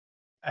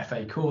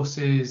FA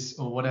courses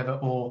or whatever,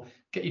 or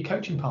get your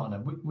coaching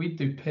partner. We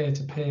do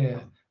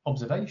peer-to-peer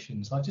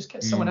observations. Like, just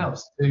get someone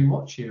else to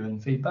watch you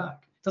and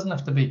feedback. It doesn't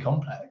have to be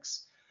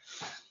complex.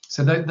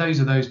 So those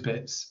are those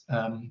bits.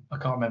 I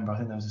can't remember. I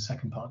think there was a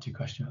second part to your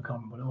question. I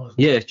can't remember what it was.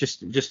 Yeah,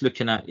 just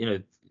looking at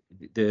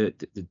the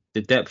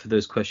depth of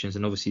those questions,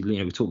 and obviously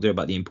we talked there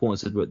about the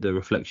importance of the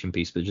reflection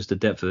piece, but just the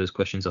depth of those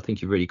questions. I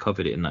think you really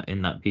covered it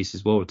in that piece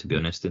as well. To be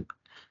honest,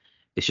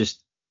 it's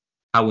just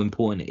how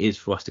important it is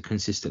for us to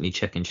consistently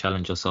check and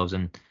challenge ourselves.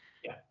 And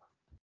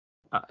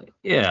I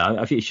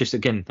think it's just,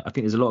 again, I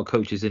think there's a lot of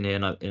coaches in here,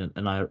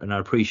 and I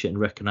appreciate and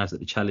recognize that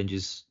the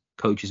challenges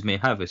coaches may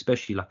have,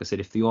 especially, like I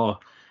said, if you are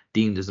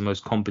deemed as the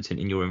most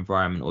competent in your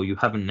environment, or you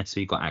haven't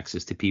necessarily got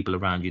access to people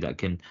around you that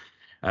can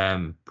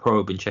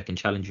probe and check and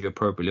challenge you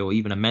appropriately, or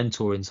even a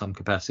mentor in some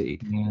capacity.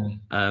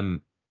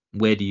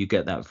 Where do you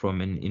get that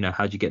from? And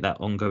how do you get that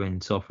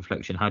ongoing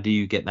self-reflection? How do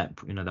you get that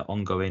that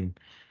ongoing,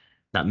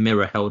 that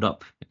mirror held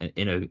up?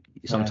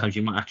 Sometimes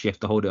you might actually have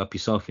to hold it up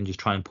yourself and just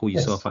try and pull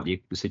yourself out of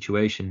the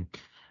situation.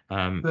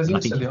 There's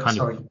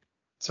also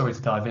sorry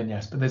to dive in,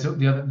 yes, but there's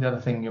the other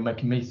thing you're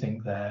making me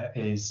think there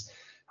is,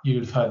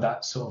 you've heard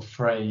that sort of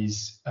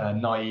phrase,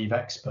 naive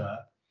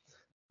expert.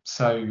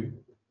 So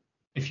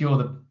if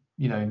you're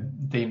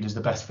deemed as the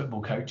best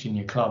football coach in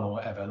your club or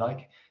whatever,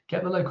 like,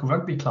 get the local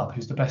rugby club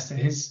who's the best at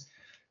his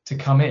to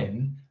come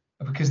in,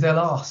 because they'll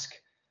ask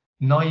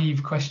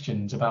naive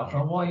questions about,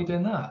 why are you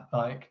doing that?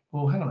 Like,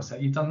 well, hang on a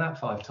sec, you've done that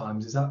 5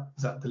 times. Is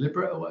that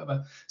deliberate or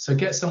whatever? So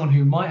get someone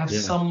who might have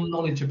some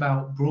knowledge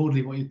about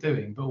broadly what you're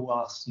doing, but will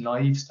ask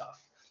naive stuff.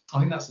 I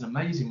think that's an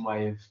amazing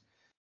way of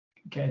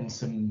getting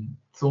some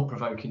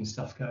thought-provoking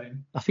stuff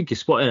going. I think you're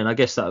spot on, and I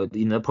guess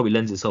that probably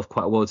lends itself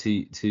quite well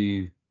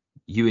to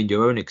you and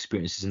your own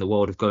experiences in the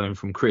world of going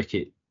from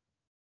cricket,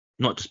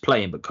 not just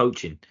playing but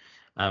coaching,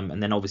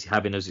 and then obviously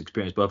having those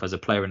experiences both as a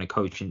player and a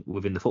coach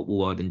within the football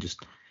world. And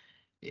just,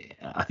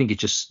 I think it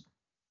just,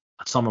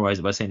 I'd summarize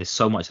it by saying there's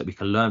so much that we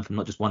can learn from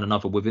not just one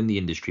another within the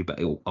industry, but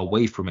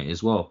away from it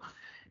as well.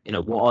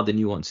 What are the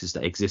nuances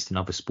that exist in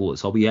other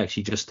sports? Are we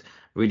actually just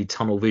really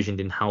tunnel visioned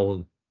in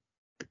how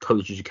the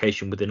coach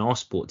education within our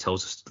sport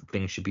tells us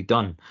things should be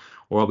done?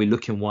 Or are we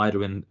looking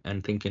wider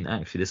and thinking,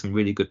 actually, there's some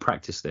really good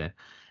practice there?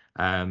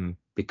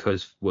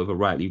 Because whether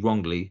rightly,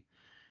 wrongly,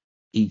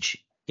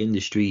 each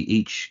industry,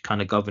 each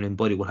kind of governing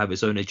body will have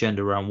its own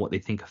agenda around what they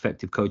think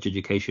effective coach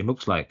education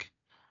looks like.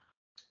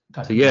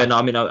 So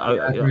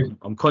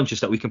I'm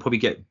conscious that we can probably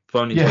get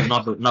thrown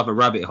into another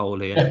rabbit hole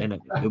here, and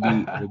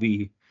it'll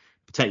be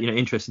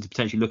interesting to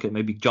potentially look at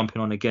maybe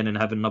jumping on again and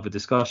having another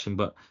discussion.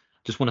 But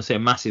just want to say a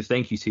massive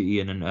thank you to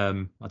Iain, and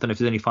I don't know if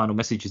there's any final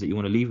messages that you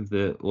want to leave with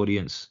the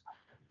audience.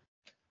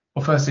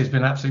 Well, firstly, it's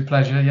been an absolute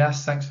pleasure.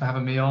 Yes, thanks for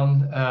having me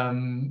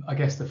on. I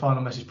guess the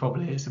final message,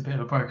 probably, it's a bit of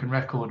a broken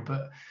record,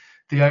 but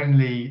the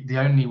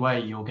only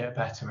way you'll get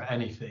better at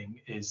anything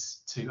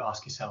is to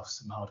ask yourself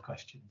some hard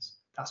questions.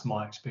 That's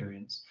my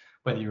experience.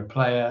 whether you're a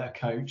player, a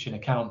coach, an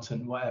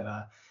accountant,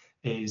 whatever,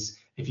 is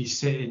if you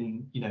sit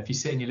in your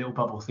little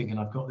bubble thinking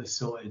I've got this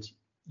sorted,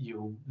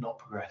 you'll not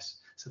progress.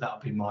 So that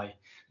would be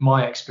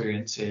my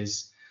experience,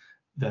 is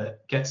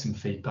that get some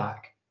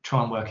feedback,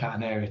 try and work out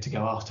an area to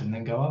go after, and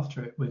then go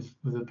after it with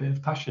a bit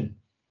of passion.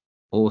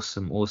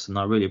 Awesome.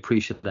 I really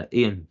appreciate that.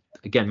 Iain,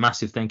 again,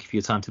 massive thank you for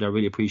your time today. I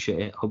really appreciate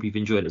it. Hope you've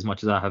enjoyed it as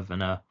much as I have,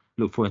 and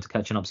look forward to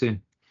catching up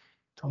soon.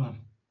 Come on.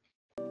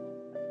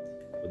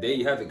 Well, there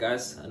you have it,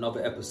 guys.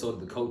 Another episode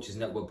of the Coaches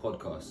Network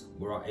podcast,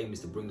 where our aim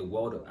is to bring the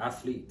world of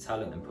athlete,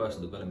 talent, and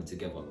personal development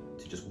together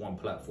to just one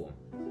platform.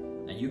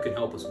 And you can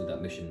help us with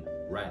that mission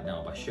right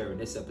now by sharing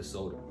this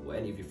episode or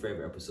any of your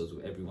favorite episodes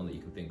with everyone that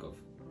you can think of.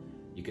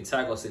 You can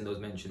tag us in those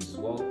mentions as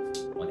well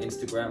on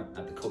Instagram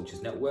at the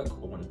Coaches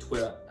Network or on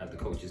Twitter at the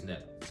Coaches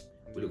Net.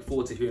 We look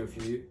forward to hearing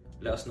from you.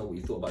 Let us know what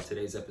you thought about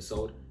today's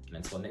episode. And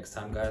until next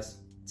time, guys,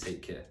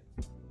 take care.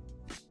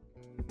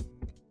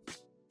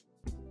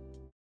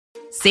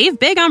 Save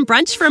big on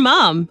brunch for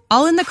mom,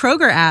 all in the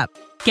Kroger app.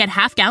 Get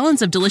half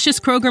gallons of delicious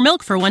Kroger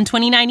milk for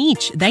 $1.29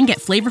 each. Then get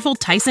flavorful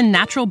Tyson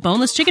natural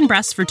boneless chicken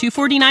breasts for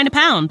 $2.49 a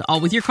pound, all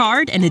with your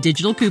card and a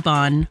digital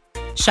coupon.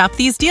 Shop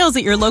these deals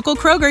at your local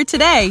Kroger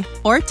today,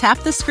 or tap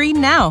the screen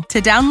now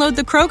to download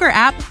the Kroger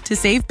app to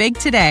save big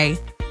today.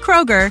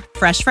 Kroger,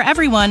 fresh for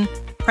everyone.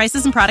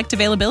 Prices and product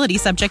availability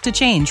subject to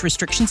change.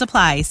 Restrictions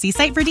apply. See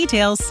site for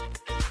details.